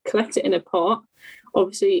said, just collect it in a pot.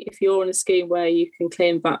 Obviously, if you're in a scheme where you can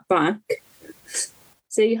claim that back,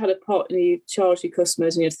 say you had a pot and you charged your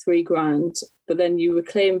customers and you had $3,000, but then you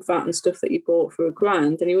reclaim VAT and stuff that you bought for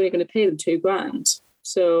 $1,000, then you're only going to pay them $2,000.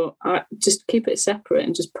 So just keep it separate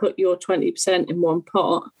and just put your 20% in one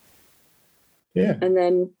pot. Yeah. And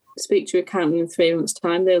then speak to your accountant in 3 months'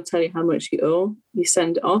 time. They'll tell you how much you owe. You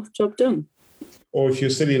send it off, job done. or if you're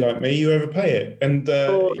silly like me, you overpay it, and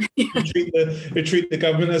you treat the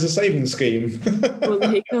government as a savings scheme. Well,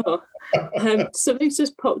 there you go. Something's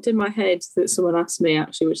just popped in my head that someone asked me,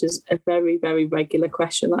 actually, which is a very, very regular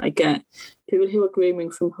question that I get. People who are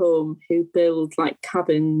grooming from home, who build like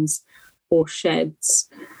cabins or sheds,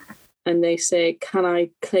 and they say, can I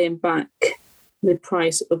claim back the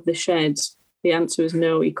price of the shed? The answer is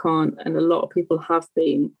no, you can't. And a lot of people have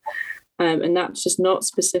been. And that's just not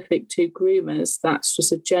specific to groomers. That's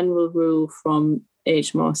just a general rule from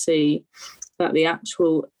HMRC that the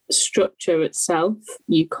actual structure itself,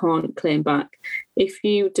 you can't claim back. If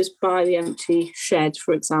you just buy the empty shed,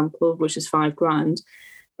 for example, which is £5,000,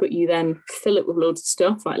 but you then fill it with loads of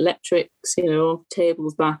stuff like electrics,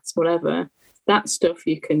 tables, baths, whatever, that stuff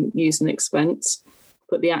you can use an expense.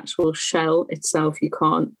 But the actual shell itself, you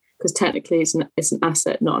can't, because technically it's an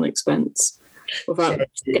asset, not an expense. Without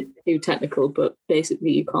getting too technical, but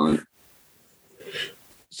basically you can't.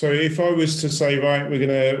 So if I was to say, right, we're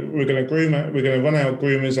gonna run our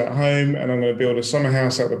groomers at home, and I'm going to build a summer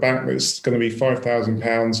house at the back that's going to be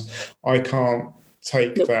 £5,000, I can't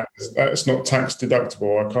take that. That's not tax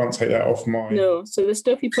deductible. I can't take that off mine. No. So the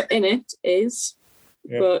stuff you put in it is,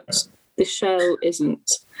 but the shell isn't,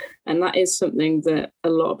 and that is something that a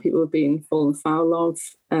lot of people have been falling foul of.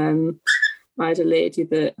 I had a lady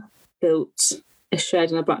that built a shed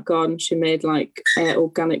in her back garden. She made like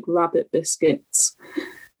organic rabbit biscuits,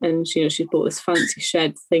 and she bought this fancy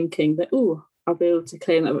shed thinking that I'll be able to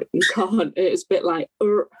claim that, but you can't. It was a bit like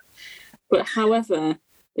but however,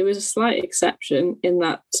 there was a slight exception in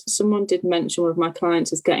that someone did mention one of my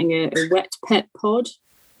clients is getting a wet pet pod.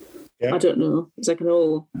 I don't know, it's like an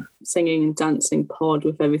all singing and dancing pod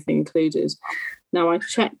with everything included. Now I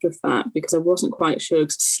checked with that because I wasn't quite sure,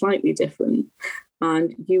 because it's slightly different.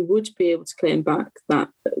 And you would be able to claim back that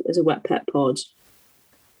as a wet pet pod.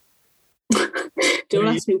 Don't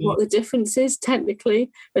ask me what the difference is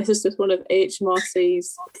technically. This is just one of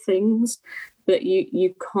HMRC's things that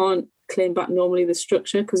you can't claim back normally the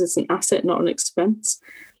structure because it's an asset, not an expense.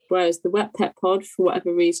 Whereas the wet pet pod, for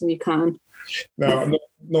whatever reason, you can. Now, I'm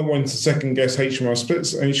not wanting to second guess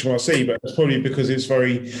HMRC, but it's probably because it's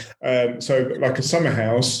very so like a summer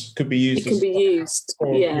house could be used. It can be used,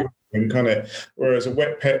 yeah. Can it? Whereas a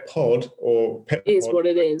wet pet pod or pet is pod, what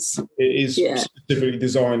it is. It is specifically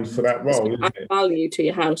designed for that role. It's value to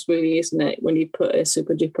your house, really, isn't it? When you put a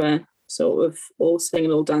super duper sort of all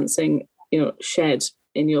singing, all dancing, shed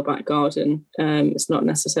in your back garden, it's not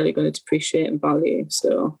necessarily going to depreciate in value.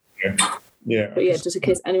 So yeah. But just in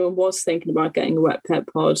case anyone was thinking about getting a wet pet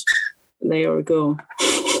pod, they are a go.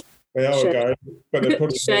 They are a go, but they're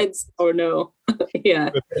probably sheds or no.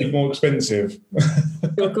 They're more expensive.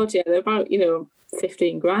 Oh god, yeah, they're about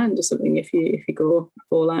 $15,000 or something if you go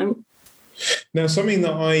all out. Now, something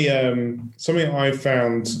that I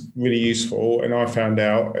found really useful, and I found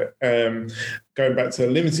out going back to a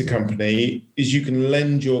limited company, is you can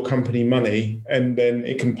lend your company money and then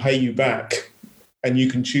it can pay you back. And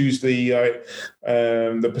you can choose the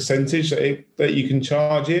percentage that you can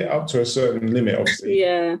charge it up to a certain limit, obviously.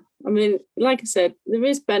 Yeah, I mean, like I said, there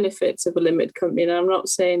is benefits of a limited company, and I'm not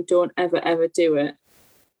saying don't ever do it.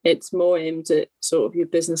 It's more aimed at sort of your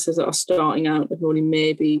businesses that are starting out and only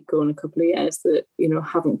maybe going a couple of years that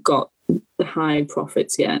haven't got the high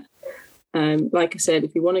profits yet. Like I said,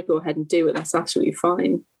 if you want to go ahead and do it, that's absolutely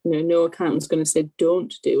fine. No accountant's going to say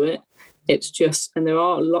don't do it. It's just, and there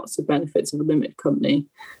are lots of benefits of a limited company,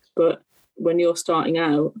 but when you're starting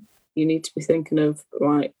out, you need to be thinking of,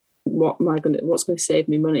 right, what's going to save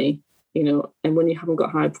me money, and when you haven't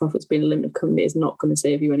got high profits, being a limited company is not going to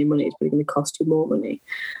save you any money. It's probably going to cost you more money,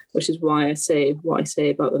 which is why I say what I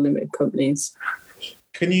say about the limited companies.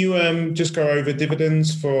 Can you just go over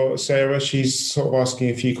dividends for Sarah? She's sort of asking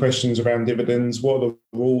a few questions around dividends. What are the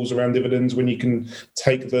rules around dividends, when you can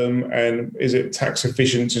take them, and is it tax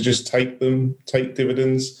efficient to just take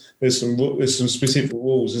dividends? There's some specific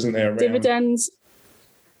rules, isn't there? Around dividends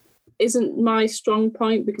isn't my strong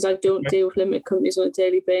point because I don't deal with limited companies on a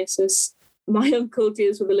daily basis. My uncle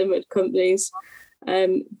deals with the limited companies.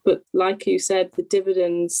 But like you said, the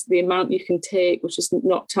dividends, the amount you can take, which is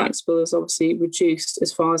not taxable, is obviously reduced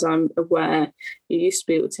as far as I'm aware. You used to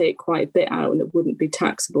be able to take quite a bit out and it wouldn't be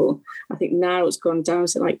taxable. I think now it's gone down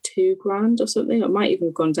to like $2,000 or something. It might even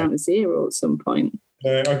have gone down to zero at some point.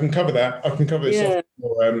 I can cover that. I can cover this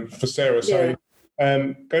for Sarah. So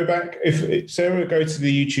Go back, if Sarah, go to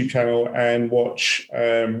the YouTube channel and watch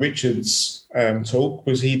Richard's talk,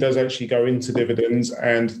 because he does actually go into dividends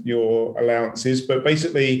and your allowances. But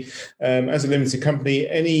basically, as a limited company,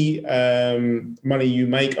 any money you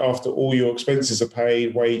make after all your expenses are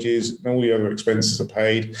paid, wages and all your other expenses are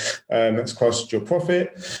paid, that's classed as your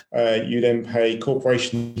profit. You then pay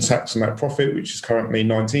corporation tax on that profit, which is currently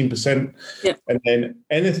 19%. Yeah. And then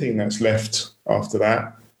anything that's left after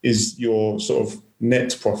that is your sort of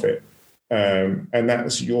net profit. And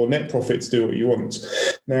that's your net profit to do what you want.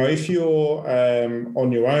 Now, if you're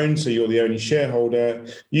on your own, so you're the only shareholder,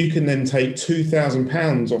 you can then take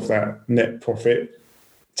 £2,000 off that net profit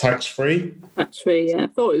tax-free. Tax-free, yeah. I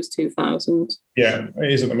thought it was 2,000. Yeah,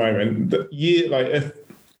 it is at the moment.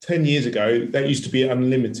 10 years ago, that used to be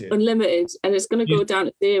unlimited. Unlimited, and it's going to go down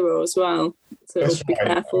to 0 as well. So That's be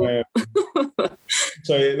right. careful.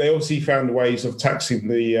 So they obviously found ways of taxing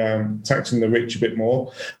the rich a bit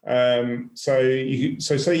more. So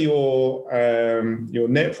say your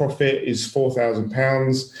net profit is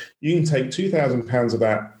 £4,000, you can take £2,000 of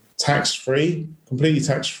that tax-free, completely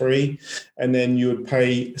tax-free, and then you would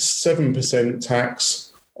pay 7% tax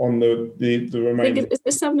on the remaining. I think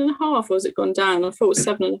it's 7.5, or has it gone down? I thought it was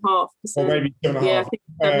 7.5%. Or maybe 7.5. Yeah, I think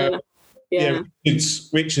 7.5. Yeah.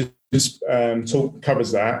 Richard's talk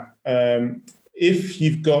covers that. If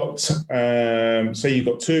you've got, say you've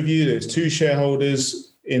got two of you, there's two shareholders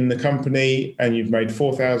in the company and you've made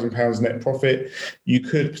 £4,000 net profit, you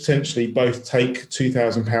could potentially both take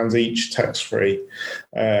 £2,000 each tax-free.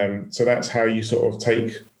 So that's how you sort of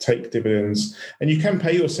take dividends. And you can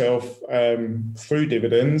pay yourself through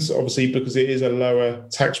dividends, obviously, because it is a lower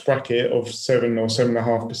tax bracket of 7 or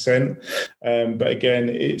 7.5%. But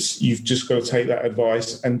again, you've just got to take that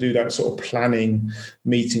advice and do that sort of planning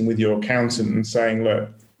meeting with your accountant and saying, look,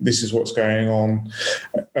 this is what's going on.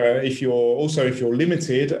 If you're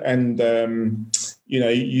limited and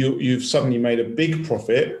you've suddenly made a big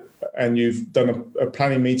profit and you've done a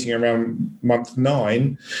planning meeting around month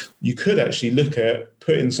 9, you could actually look at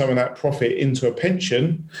putting some of that profit into a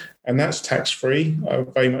pension, and that's tax-free. I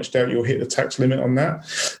very much doubt you'll hit the tax limit on that.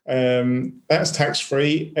 That's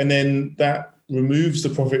tax-free, and then that removes the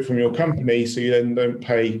profit from your company, so you then don't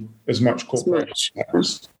pay as much corporation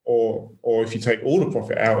tax. Or if you take all the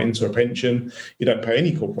profit out into a pension, you don't pay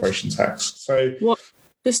any corporation tax. So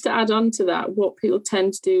just to add on to that, what people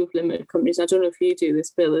tend to do with limited companies, I don't know if you do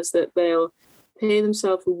this, Bill, is that they'll pay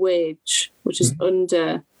themselves a wage which is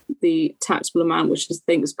under the taxable amount, which I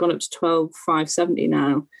think has gone up to 12,570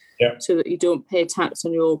 now. Yeah. So that you don't pay tax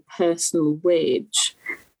on your personal wage,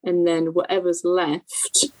 and then whatever's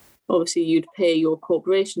left, obviously you'd pay your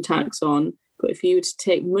corporation tax on. But if you were to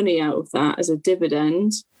take money out of that as a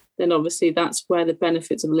dividend, then obviously that's where the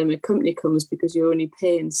benefits of a limited company comes, because you're only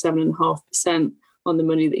paying 7.5% on the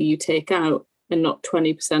money that you take out and not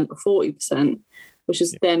 20% or 40%, which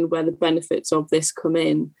is then where the benefits of this come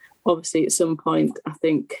in. Obviously, at some point, I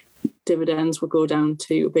think dividends will go down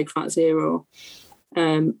to a big fat 0,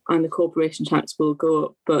 and the corporation tax will go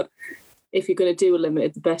up. But if you're going to do a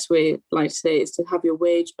limited, the best way, like I say, is to have your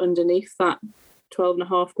wage underneath that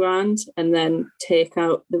 12.5 grand and then take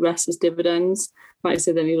out the rest as dividends. Like I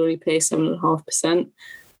said, then you'll only pay 7.5%.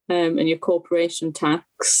 And your corporation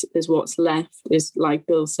tax is what's left, is like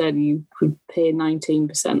Bill said, you could pay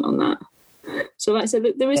 19% on that. So like I said,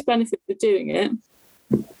 there is benefit for doing it.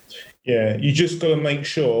 Yeah, you just got to make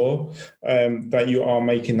sure that you are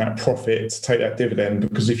making that profit to take that dividend,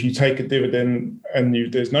 because if you take a dividend and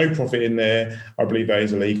there's no profit in there, I believe that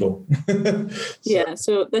is illegal.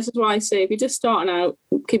 So this is why I say, if you're just starting out,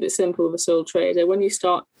 keep it simple with a sole trader. When you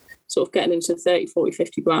start sort of getting into 30, 40,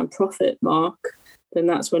 50 grand profit mark, then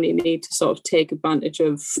that's when you need to sort of take advantage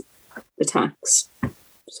of the tax.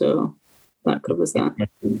 So that covers that.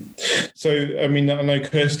 So, I mean, I know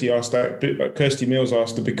Kirsty Mills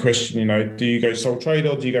asked a big question, do you go sole trader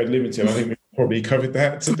or do you go limited? I think we've probably covered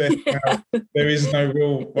that today. There is no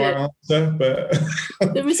real right answer, but...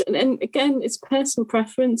 There isn't. And again, it's personal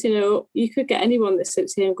preference. You could get anyone that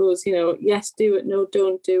sits here and goes, yes, do it, no,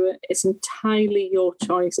 don't do it. It's entirely your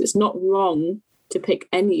choice. It's not wrong to pick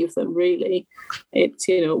any of them, really. It's,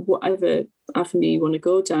 whatever avenue you want to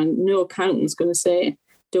go down. No accountant's going to say,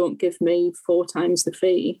 don't give me 4 times the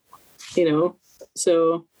fee,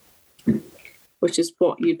 so, which is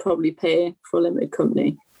what you'd probably pay for a limited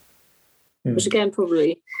company, which again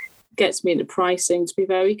probably gets me into pricing, to be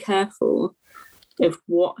very careful of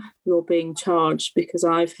what you're being charged, because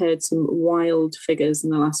I've heard some wild figures in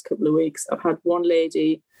the last couple of weeks. I've had one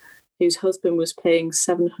lady whose husband was paying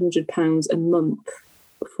 £700 a month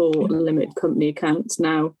for limited company accounts.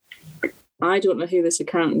 Now, I don't know who this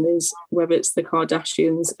accountant is, whether it's the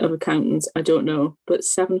Kardashians of accountants, I don't know. But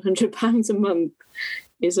 £700 a month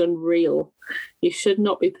is unreal. You should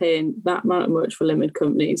not be paying that amount of much for limited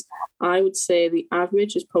companies. I would say the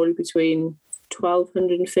average is probably between £1,200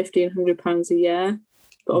 and £1,500 a year.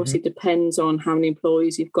 But obviously it depends on how many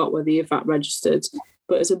employees you've got, whether you're VAT registered.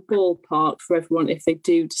 But as a ballpark for everyone, if they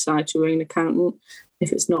do decide to ring an accountant,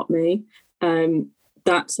 if it's not me,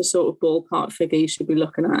 that's the sort of ballpark figure you should be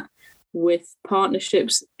looking at. With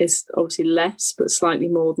partnerships, it's obviously less, but slightly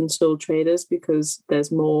more than sole traders because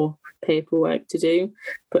there's more paperwork to do.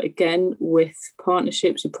 But again, with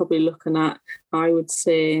partnerships, you're probably looking at, I would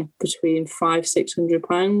say, between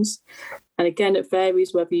 £500-600. And again, it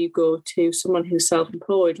varies whether you go to someone who's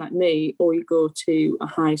self-employed like me or you go to a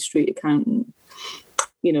high street accountant.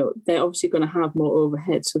 You know, they're obviously going to have more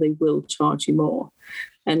overhead, so they will charge you more.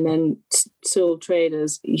 And then sole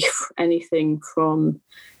traders, anything from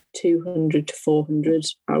 200 to 400,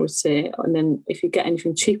 I would say. And then if you get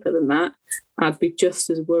anything cheaper than that, I'd be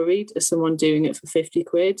just as worried as someone doing it for 50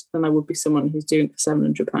 quid than I would be someone who's doing it for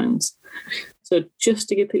 £700. So just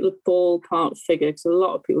to give people a ballpark figure, because a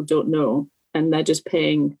lot of people don't know, and they're just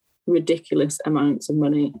paying ridiculous amounts of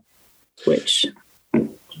money, which...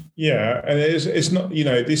 Yeah, and it's not, you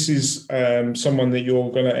know, this is someone that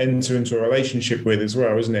you're going to enter into a relationship with as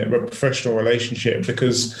well, isn't it? A professional relationship,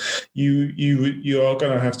 because you are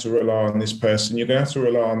going to have to rely on this person. You're going to have to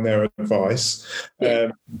rely on their advice,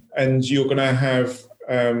 and you're going to have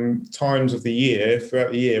times of the year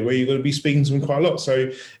throughout the year where you're going to be speaking to them quite a lot.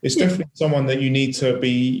 So it's definitely someone that you need to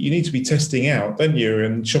be testing out, don't you,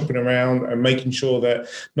 and shopping around and making sure that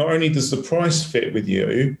not only does the price fit with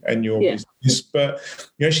you and your business, but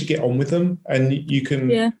you actually get on with them, and you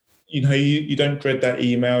can you know, you don't dread that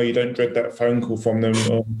email, you don't dread that phone call from them.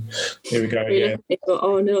 Oh, here we go again.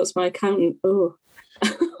 Oh no, it's my accountant. Oh.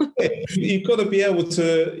 You've got to be able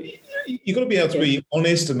to be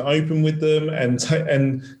honest and open with them and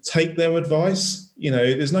take their advice. You know,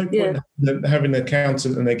 there's no point in having an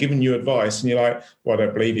accountant and they're giving you advice and you're like, well, I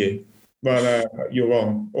don't believe you. Well, you're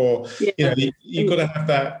wrong. Or, you know, you've got to have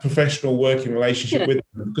that professional working relationship with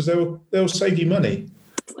them because they'll save you money.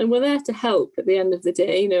 And we're there to help at the end of the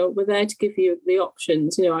day. You know, we're there to give you the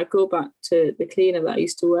options. You know, I go back to the cleaner that I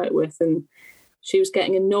used to work with, and she was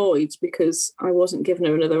getting annoyed because I wasn't giving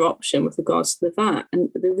her another option with regards to the VAT, and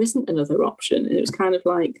there isn't another option. And it was kind of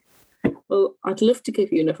like, well, I'd love to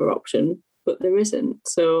give you another option, but there isn't.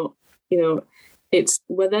 So, you know,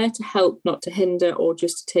 we're there to help, not to hinder or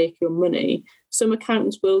just to take your money. Some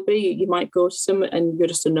accountants will be. You might go to some and you're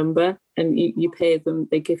just a number, and you pay them.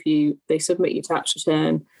 They submit your tax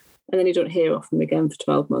return, and then you don't hear off them again for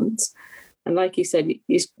 12 months. And like you said,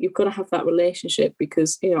 you've got to have that relationship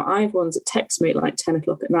because, you know, I have ones that text me at like 10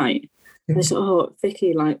 o'clock at night. And they say, oh,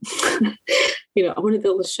 Vicky, like, you know, I want to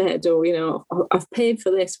build a shed, or, you know, I've paid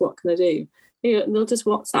for this. What can I do? You know, and they'll just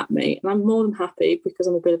WhatsApp me. And I'm more than happy because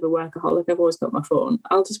I'm a bit of a workaholic. I've always got my phone.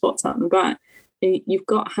 I'll just WhatsApp them back. And you've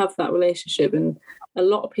got to have that relationship. And a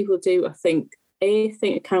lot of people do, I think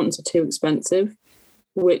accountants are too expensive,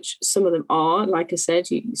 which some of them are. Like I said,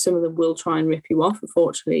 some of them will try and rip you off.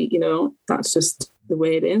 Unfortunately, you know, that's just the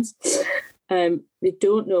way it is. They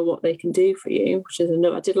don't know what they can do for you, which is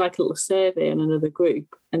another. I did like a little survey on another group,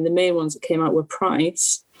 and the main ones that came out were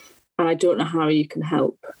price, and I don't know how you can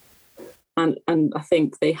help. And I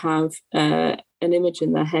think they have an image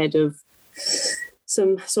in their head of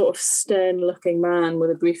some sort of stern-looking man with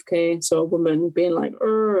a briefcase or a woman being like,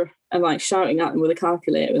 "Urgh," and like shouting at them with a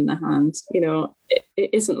calculator in their hands. You know, it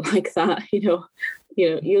isn't like that. You know,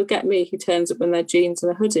 you'll get me who turns up in their jeans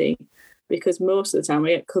and a hoodie, because most of the time I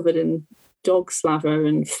get covered in dog slather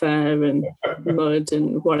and fur and mud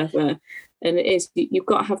and whatever. And it is, you've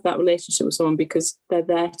got to have that relationship with someone because they're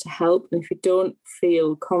there to help. And if you don't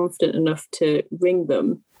feel confident enough to ring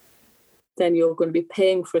them, then you're going to be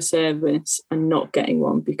paying for a service and not getting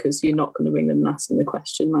one because you're not going to ring them and ask them the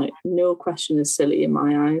question. Like, no question is silly in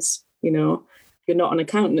my eyes. You know, you're not an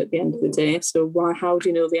accountant at the end of the day. So how do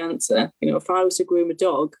you know the answer? You know, if I was to groom a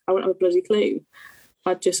dog, I wouldn't have a bloody clue.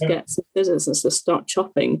 I'd just get some scissors and just start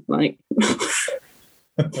chopping. Like,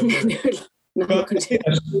 that's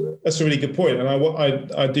a really good point. And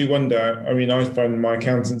I do wonder, I mean, I phoned my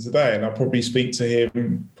accountant today and I'll probably speak to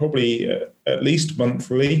him at least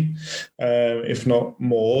monthly, if not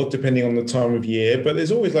more, depending on the time of year. But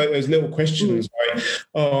there's always like those little questions like,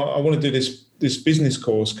 oh, I want to do this business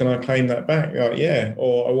course. Can I claim that back? Like, yeah.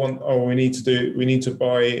 Or we need to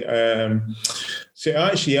buy, so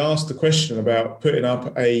I actually asked the question about putting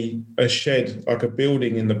up a shed, like a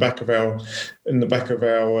building in the back of our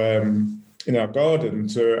in our garden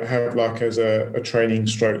to have like as a training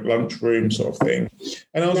stroke lunch room sort of thing.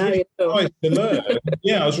 And I was really surprised to learn.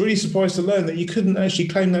 Yeah, I was really surprised to learn that you couldn't actually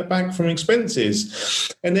claim that back from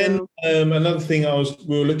expenses. And then another thing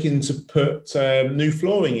we were looking to put new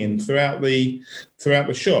flooring in throughout the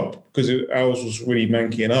shop because ours was really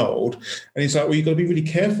manky and old. And it's like, well, you've got to be really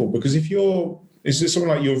careful because if is this something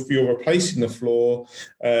like you're replacing the floor,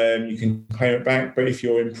 you can claim it back, but if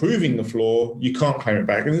you're improving the floor, you can't claim it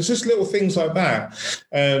back. And it's just little things like that.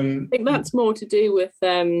 I think that's more to do with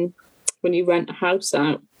when you rent a house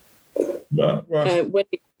out. Right.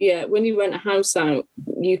 When you rent a house out,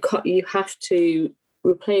 you have to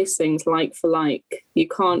replace things like for like. You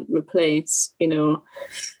can't replace,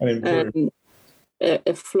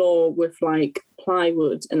 a floor with like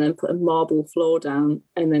plywood and then put a marble floor down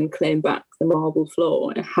and then claim back the marble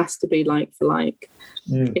floor. It has to be like for like.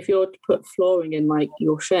 If you're to put flooring in like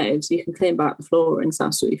your sheds, you can claim back the flooring. It's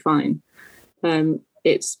absolutely fine.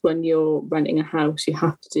 It's when you're renting a house, you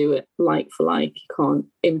have to do it like for like. You can't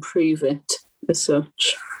improve it as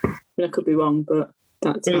such. I mean, I could be wrong, but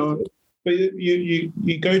that's how. But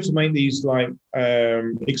you go to make these like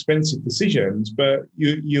expensive decisions, but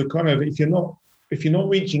you're kind of if you're not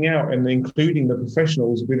reaching out and including the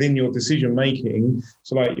professionals within your decision making,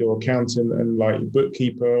 so like your accountant and like your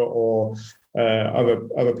bookkeeper or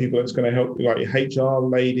other people that's going to help you, like your HR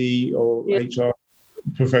lady or HR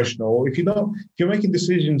professional. If you're making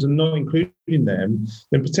decisions and not including them,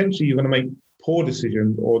 then potentially you're going to make poor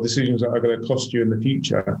decisions or decisions that are going to cost you in the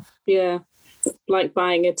future. Yeah, like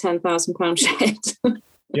buying a £10,000 shed.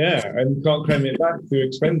 Yeah, and you can't claim it back through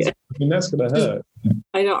expenses. I mean, that's going to hurt.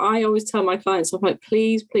 I know. I always tell my clients, I'm like,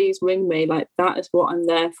 please ring me. Like, that is what I'm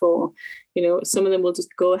there for. Some of them will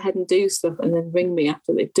just go ahead and do stuff and then ring me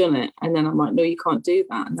after they've done it. And then I'm like, no, you can't do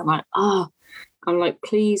that. And they're like, I'm like,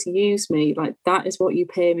 please use me. Like, that is what you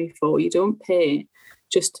pay me for. You don't pay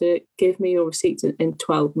just to give me your receipts in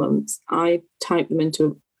 12 months. I type them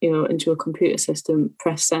into a computer system,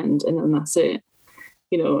 press send, and then that's it.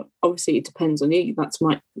 Obviously it depends on you. That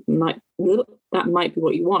might be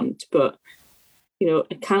what you want, but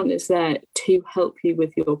accountants there to help you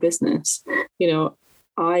with your business.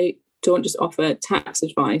 I don't just offer tax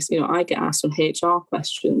advice. I get asked on HR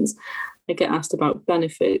questions. I get asked about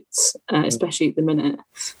benefits, especially at the minute.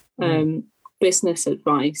 Business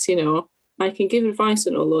advice. I can give advice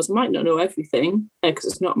on all those. I might not know everything because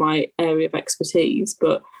it's not my area of expertise,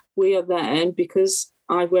 but we are there because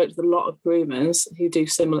I've worked with a lot of groomers who do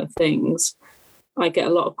similar things. I get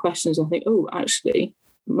a lot of questions. I think, oh, actually,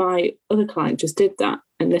 my other client just did that,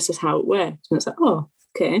 and this is how it worked. And it's like, oh,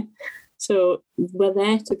 okay. So we're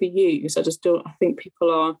there to be used. I think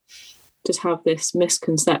people just have this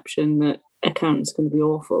misconception that accountants are going to be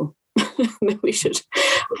awful, that we should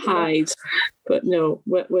hide. But no,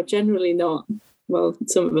 we're generally not. Well,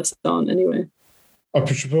 some of us aren't anyway. I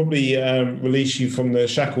should probably release you from the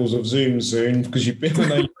shackles of Zoom soon because you've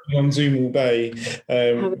been on Zoom all day.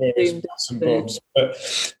 Some bobs. But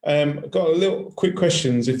I've got a little quick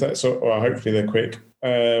questions, if that's all right. Hopefully they're quick.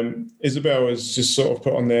 Isabel has just sort of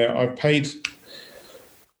put on there,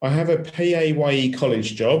 I have a PAYE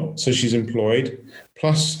college job, so she's employed,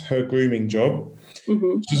 plus her grooming job.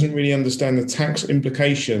 Mm-hmm. She doesn't really understand the tax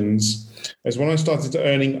implications as when I started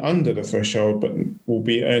earning under the threshold, but will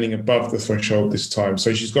be earning above the threshold this time.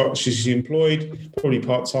 So she's employed, probably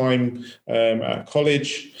part-time at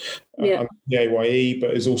college, under PAYE,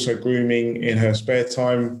 but is also grooming in her spare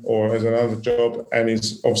time or as another job, and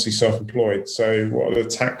is obviously self-employed. So what are the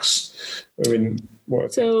tax?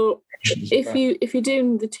 If you're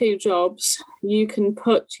doing the two jobs, you can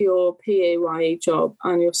put your PAYE job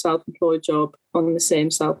and your self-employed job on the same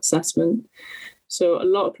self-assessment. So a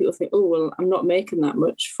lot of people think, oh, well, I'm not making that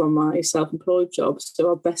much from my self-employed job,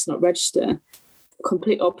 so I best not register.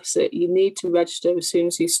 Complete opposite. You need to register as soon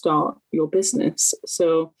as you start your business.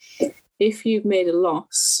 So if you've made a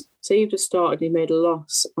loss, say you've just started and you made a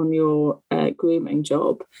loss on your grooming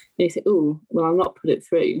job, and you think, oh, well, I'll not put it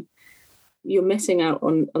through, you're missing out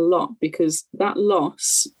on a lot because that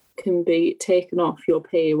loss can be taken off your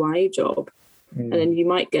PAYE job and then you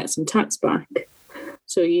might get some tax back.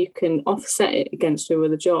 So you can offset it against your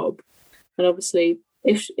other job. And obviously,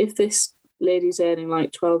 if this lady's earning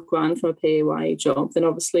like 12 grand from a PAYE job, then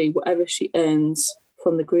obviously whatever she earns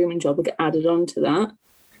from the grooming job will get added on to that.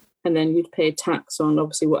 And then you'd pay tax on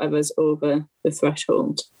obviously whatever's over the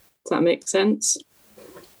threshold. Does that make sense?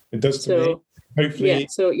 It does to me. Hopefully. Yeah,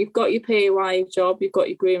 so you've got your PAYE job, you've got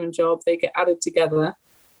your grooming job, they get added together.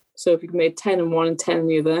 So if you've made 10 in one and 10 in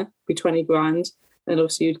the other, it'd be 20 grand. And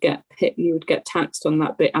also you would get taxed on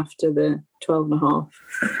that bit after the 12 and a half.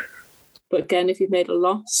 But again, if you've made a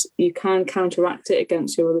loss, you can counteract it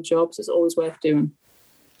against your other jobs. It's always worth doing.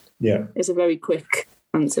 Yeah. It's a very quick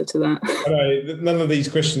answer to that. I know, none of these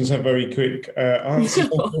questions have very quick answers.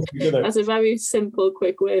 That's a very simple,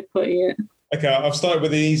 quick way of putting it. Okay, I've started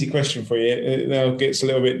with an easy question for you. It now gets a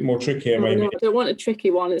little bit more trickier, maybe. No, I don't want a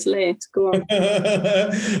tricky one. It's late. Go on.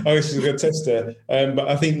 This is a good tester. But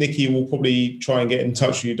I think Nikki will probably try and get in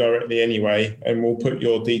touch with you directly anyway, and we'll put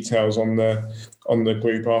your details on the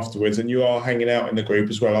group afterwards. And you are hanging out in the group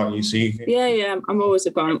as well, aren't you? So you can... Yeah, I'm always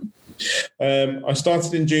about. I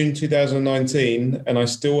started in June 2019, and I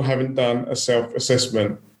still haven't done a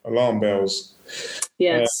self-assessment. Alarm bells.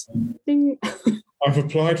 Yes. I've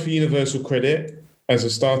applied for Universal Credit as a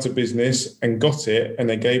starter business and got it, and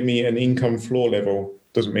they gave me an income floor level.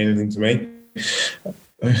 Doesn't mean anything to me.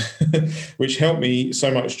 Which helped me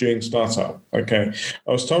so much during startup. Okay,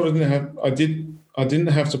 I was told I didn't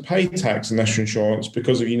have to pay tax and national insurance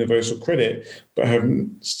because of Universal Credit, but have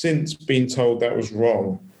since been told that was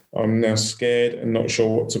wrong. I'm now scared and not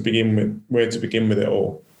sure where to begin with it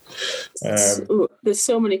all. There's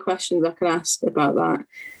so many questions I could ask about that.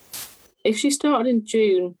 If she started in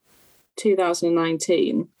June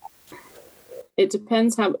 2019, it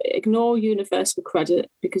depends how. Ignore Universal Credit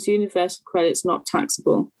because Universal Credit's not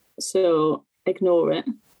taxable. So ignore it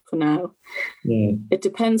for now. Yeah. It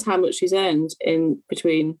depends how much she's earned in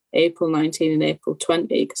between April 19 and April 20.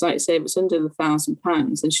 Because, like I say, if it's under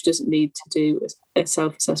 £1,000, then she doesn't need to do a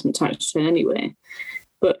self-assessment tax return anyway.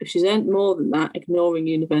 But if she's earned more than that, ignoring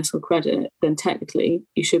Universal Credit, then technically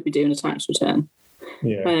you should be doing a tax return.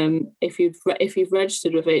 Yeah. If you've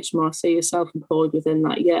registered with HMRC as self-employed within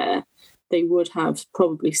that year, they would have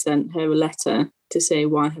probably sent her a letter to say,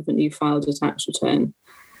 why haven't you filed a tax return?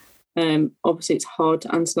 Obviously, it's hard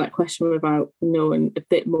to answer that question without knowing a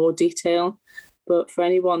bit more detail. But for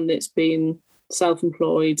anyone that's been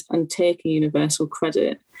self-employed and taking Universal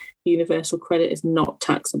Credit is not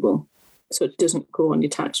taxable. So it doesn't go on your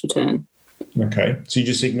tax return. Okay. So you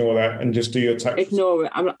just ignore that and just do your tax. Ignore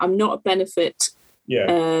it. I'm not a benefit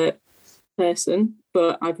person,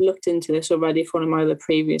 but I've looked into this already for one of my other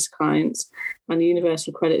previous clients, and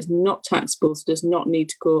Universal Credit is not taxable, so does not need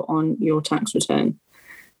to go on your tax return.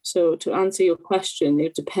 So to answer your question,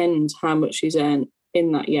 it depends how much she's earned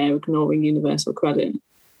in that year, ignoring Universal Credit.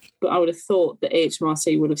 But I would have thought that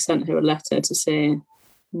HMRC would have sent her a letter to say,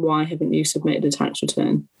 why haven't you submitted a tax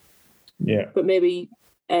return? Yeah. But maybe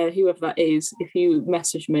whoever that is, if you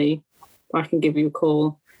message me, I can give you a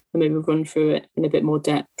call and maybe run through it in a bit more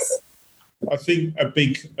depth. I think a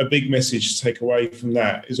big message to take away from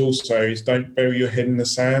that is don't bury your head in the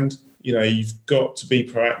sand. You know, you've got to be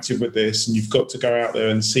proactive with this, and you've got to go out there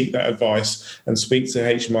and seek that advice and speak to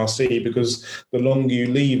HMRC, because the longer you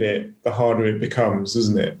leave it, the harder it becomes,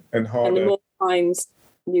 isn't it? And harder. And the more fines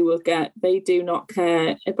you will get. They do not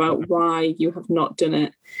care about why you have not done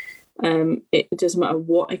it. It doesn't matter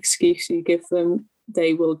what excuse you give them,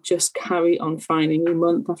 they will just carry on fining you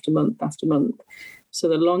month after month after month. So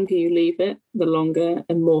the longer you leave it, the longer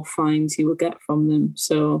and more fines you will get from them.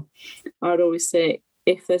 So I would always say,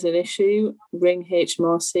 if there's an issue, ring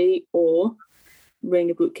HMRC or ring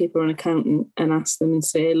a bookkeeper or an accountant and ask them and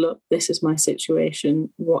say, look, this is my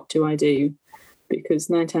situation, what do I do? Because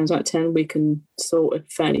 9 times out of 10, we can sort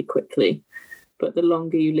it fairly quickly. But the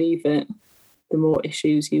longer you leave it, the more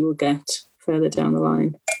issues you will get further down the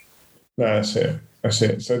line. No, that's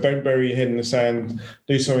it. So don't bury your head in the sand.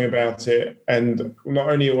 Do something about it. And not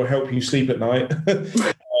only it will help you sleep at night,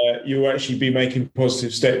 you'll actually be making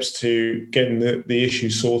positive steps to getting the issue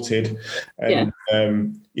sorted. And,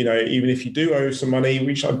 even if you do owe some money,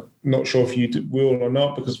 which I'm not sure if you will or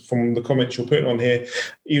not, because from the comments you're putting on here,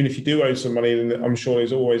 even if you do owe some money, then I'm sure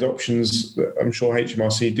there's always options. I'm sure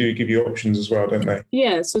HMRC do give you options as well, don't they?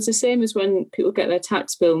 Yeah, so it's the same as when people get their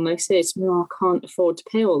tax bill and they say to me, I can't afford to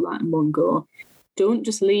pay all that in one go. Don't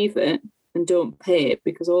just leave it and don't pay it,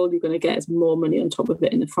 because all you're going to get is more money on top of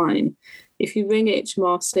it in a fine. If you ring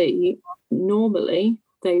HMRC, normally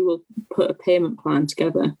they will put a payment plan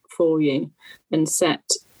together for you and set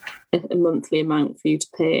a monthly amount for you to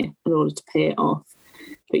pay in order to pay it off.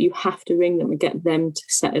 But you have to ring them and get them to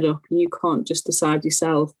set it up. You can't just decide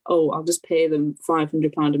yourself, I'll just pay them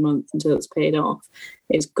 £500 a month until it's paid off.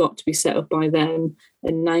 It's got to be set up by them.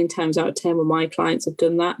 And 9 times out of 10, when my clients have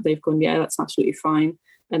done that, they've gone, yeah, that's absolutely fine.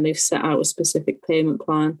 And they've set out a specific payment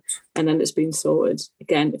plan, and then it's been sorted.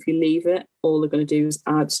 Again, if you leave it, all they're going to do is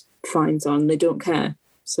add fines on. They don't care.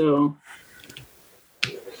 So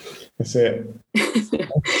that's it.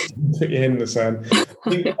 Put your head in the sand. I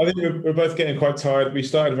think we're both getting quite tired. We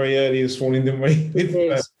started very early this morning, didn't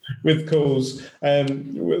we? with calls.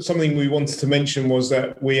 Something we wanted to mention was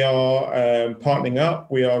that we are partnering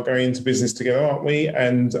up. We are going into business together, aren't we?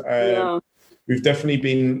 And we've definitely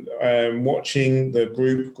been watching the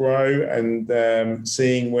group grow and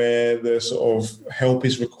seeing where the sort of help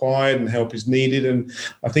is required and help is needed. And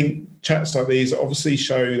I think chats like these obviously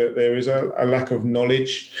show that there is a lack of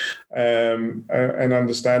knowledge and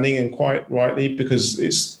understanding, and quite rightly, because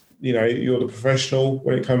it's, you're the professional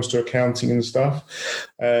when it comes to accounting and stuff.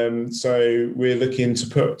 So we're looking to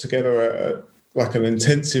put together an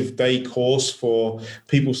intensive day course for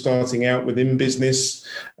people starting out within business,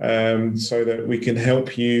 so that we can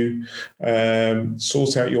help you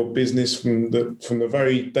sort out your business from the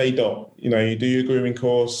very day dot. You do your grooming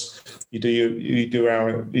course, you do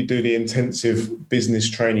the intensive business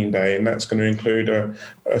training day, and that's going to include a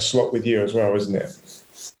slot with you as well, isn't it?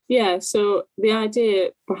 Yeah, so the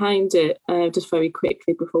idea behind it, just very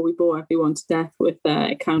quickly before we bore everyone to death with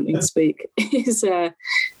accounting speak, is the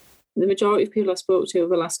majority of people I spoke to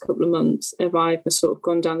over the last couple of months have either sort of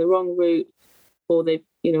gone down the wrong route, or they've,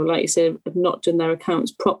 like you said, have not done their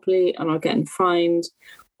accounts properly and are getting fined,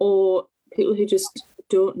 or people who just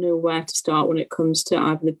don't know where to start when it comes to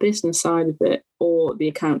either the business side of it or the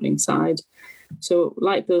accounting side. So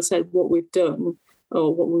like Bill said, what we've done,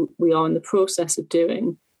 or what we are in the process of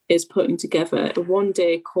doing, is putting together a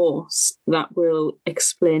one-day course that will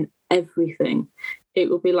explain everything. It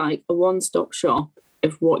will be like a one-stop shop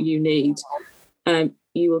of what you need.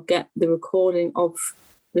 You will get the recording of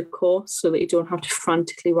the course so that you don't have to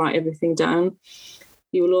frantically write everything down.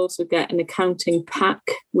 You will also get an accounting pack,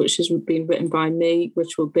 which has been written by me,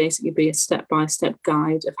 which will basically be a step-by-step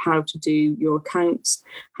guide of how to do your accounts,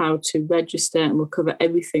 how to register, and we'll cover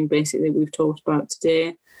everything basically we've talked about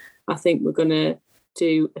today. I think we're going to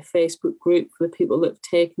do a Facebook group for the people that have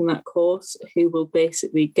taken that course, who will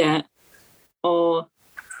basically get our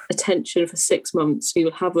attention for 6 months. So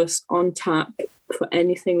you'll have us on tap for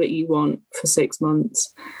anything that you want for 6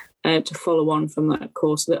 months to follow on from that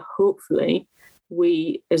course, so that hopefully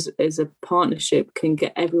we as a partnership can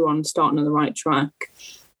get everyone starting on the right track,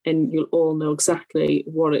 and you'll all know exactly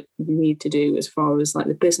what you need to do as far as like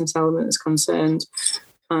the business element is concerned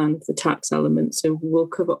and the tax element. So we'll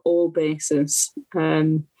cover all bases.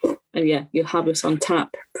 And yeah, you'll have us on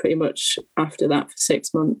tap pretty much after that for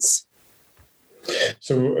 6 months.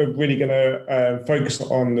 So we're really going to focus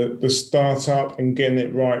on the startup and getting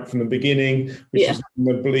it right from the beginning, which is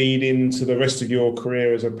going to bleed into the rest of your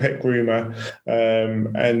career as a pet groomer,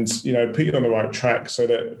 and put you on the right track so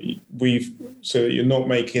that you're not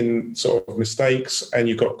making sort of mistakes, and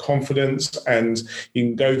you've got confidence, and you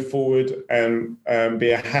can go forward and be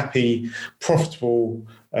a happy, profitable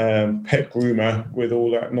pet groomer with all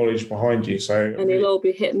that knowledge behind you. And you'll all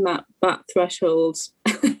be hitting that threshold.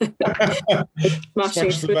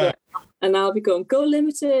 Smashing through it, and I'll be going, go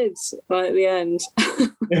limited right at the end.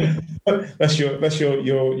 That's your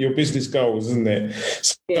business goals, isn't it?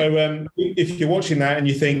 So if you're watching that and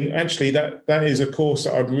you think actually that is a course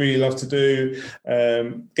that I'd really love to do,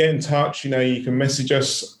 get in touch. You can message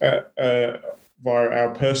us via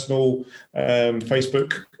our personal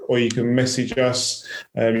Facebook, or you can message us.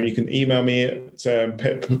 You can email me at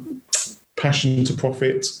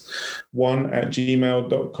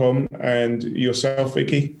passiontoprofit1@gmail.com. And yourself,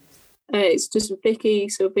 Vicky? It's just Vicky,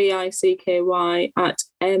 so VICKY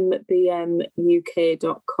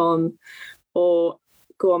 @mbmuk.com, or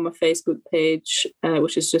go on my Facebook page,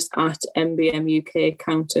 which is just @mbmuk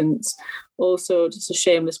accountants. Also, just a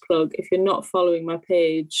shameless plug, if you're not following my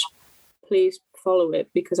page, please follow it,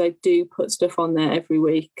 because I do put stuff on there every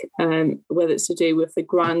week, whether it's to do with the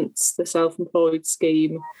grants, the self-employed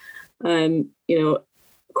scheme,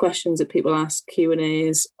 questions that people ask,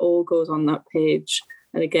 Q&As, all goes on that page.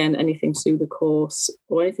 And again, anything to do with the course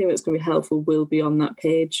or anything that's going to be helpful will be on that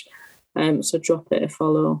page. So drop it a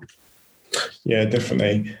follow. Yeah,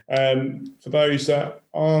 definitely. For those that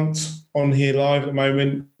aren't on here live at the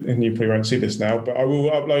moment, and you probably won't see this now, but I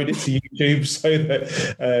will upload it to YouTube so that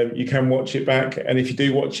you can watch it back. And if you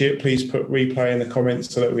do watch it, please put replay in the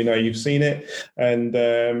comments so that we know you've seen it. And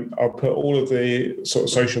I'll put all of the sort of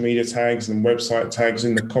social media tags and website tags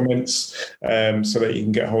in the comments, so that you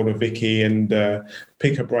can get hold of Vicky and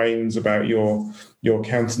pick her brains about your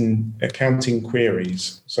accounting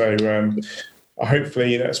queries. So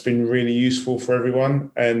hopefully that's been really useful for everyone.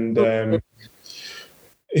 And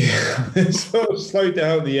sort of slowed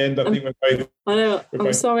down at the end. I think we're both. I know.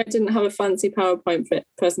 I'm sorry I didn't have a fancy PowerPoint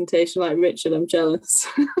presentation like Richard. I'm jealous.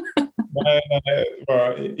 No.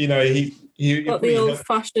 Well, he got the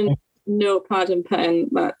old-fashioned notepad and pen.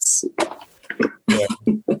 That's. Yeah.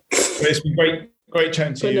 It's been great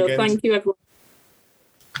chatting to you again. Thank you, everyone.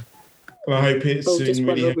 And I hope it's just soon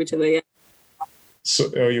went really. over each other. Yeah.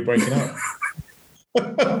 Oh, you're breaking up.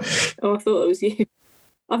 Oh, I thought it was you.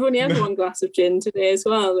 I've only had one glass of gin today as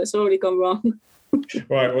well. It's already gone wrong.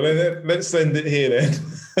 Right, well, let's end it here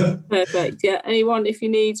then. Perfect. Yeah, anyone, if you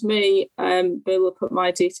need me, Bill will put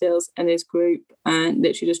my details in his group and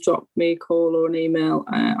literally just drop me a call or an email.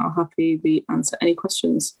 I'll happily answer any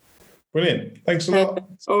questions. Brilliant. Thanks a lot.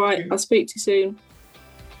 All right, I'll speak to you soon.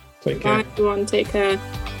 Take care. Bye, everyone. Take care.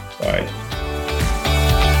 Bye.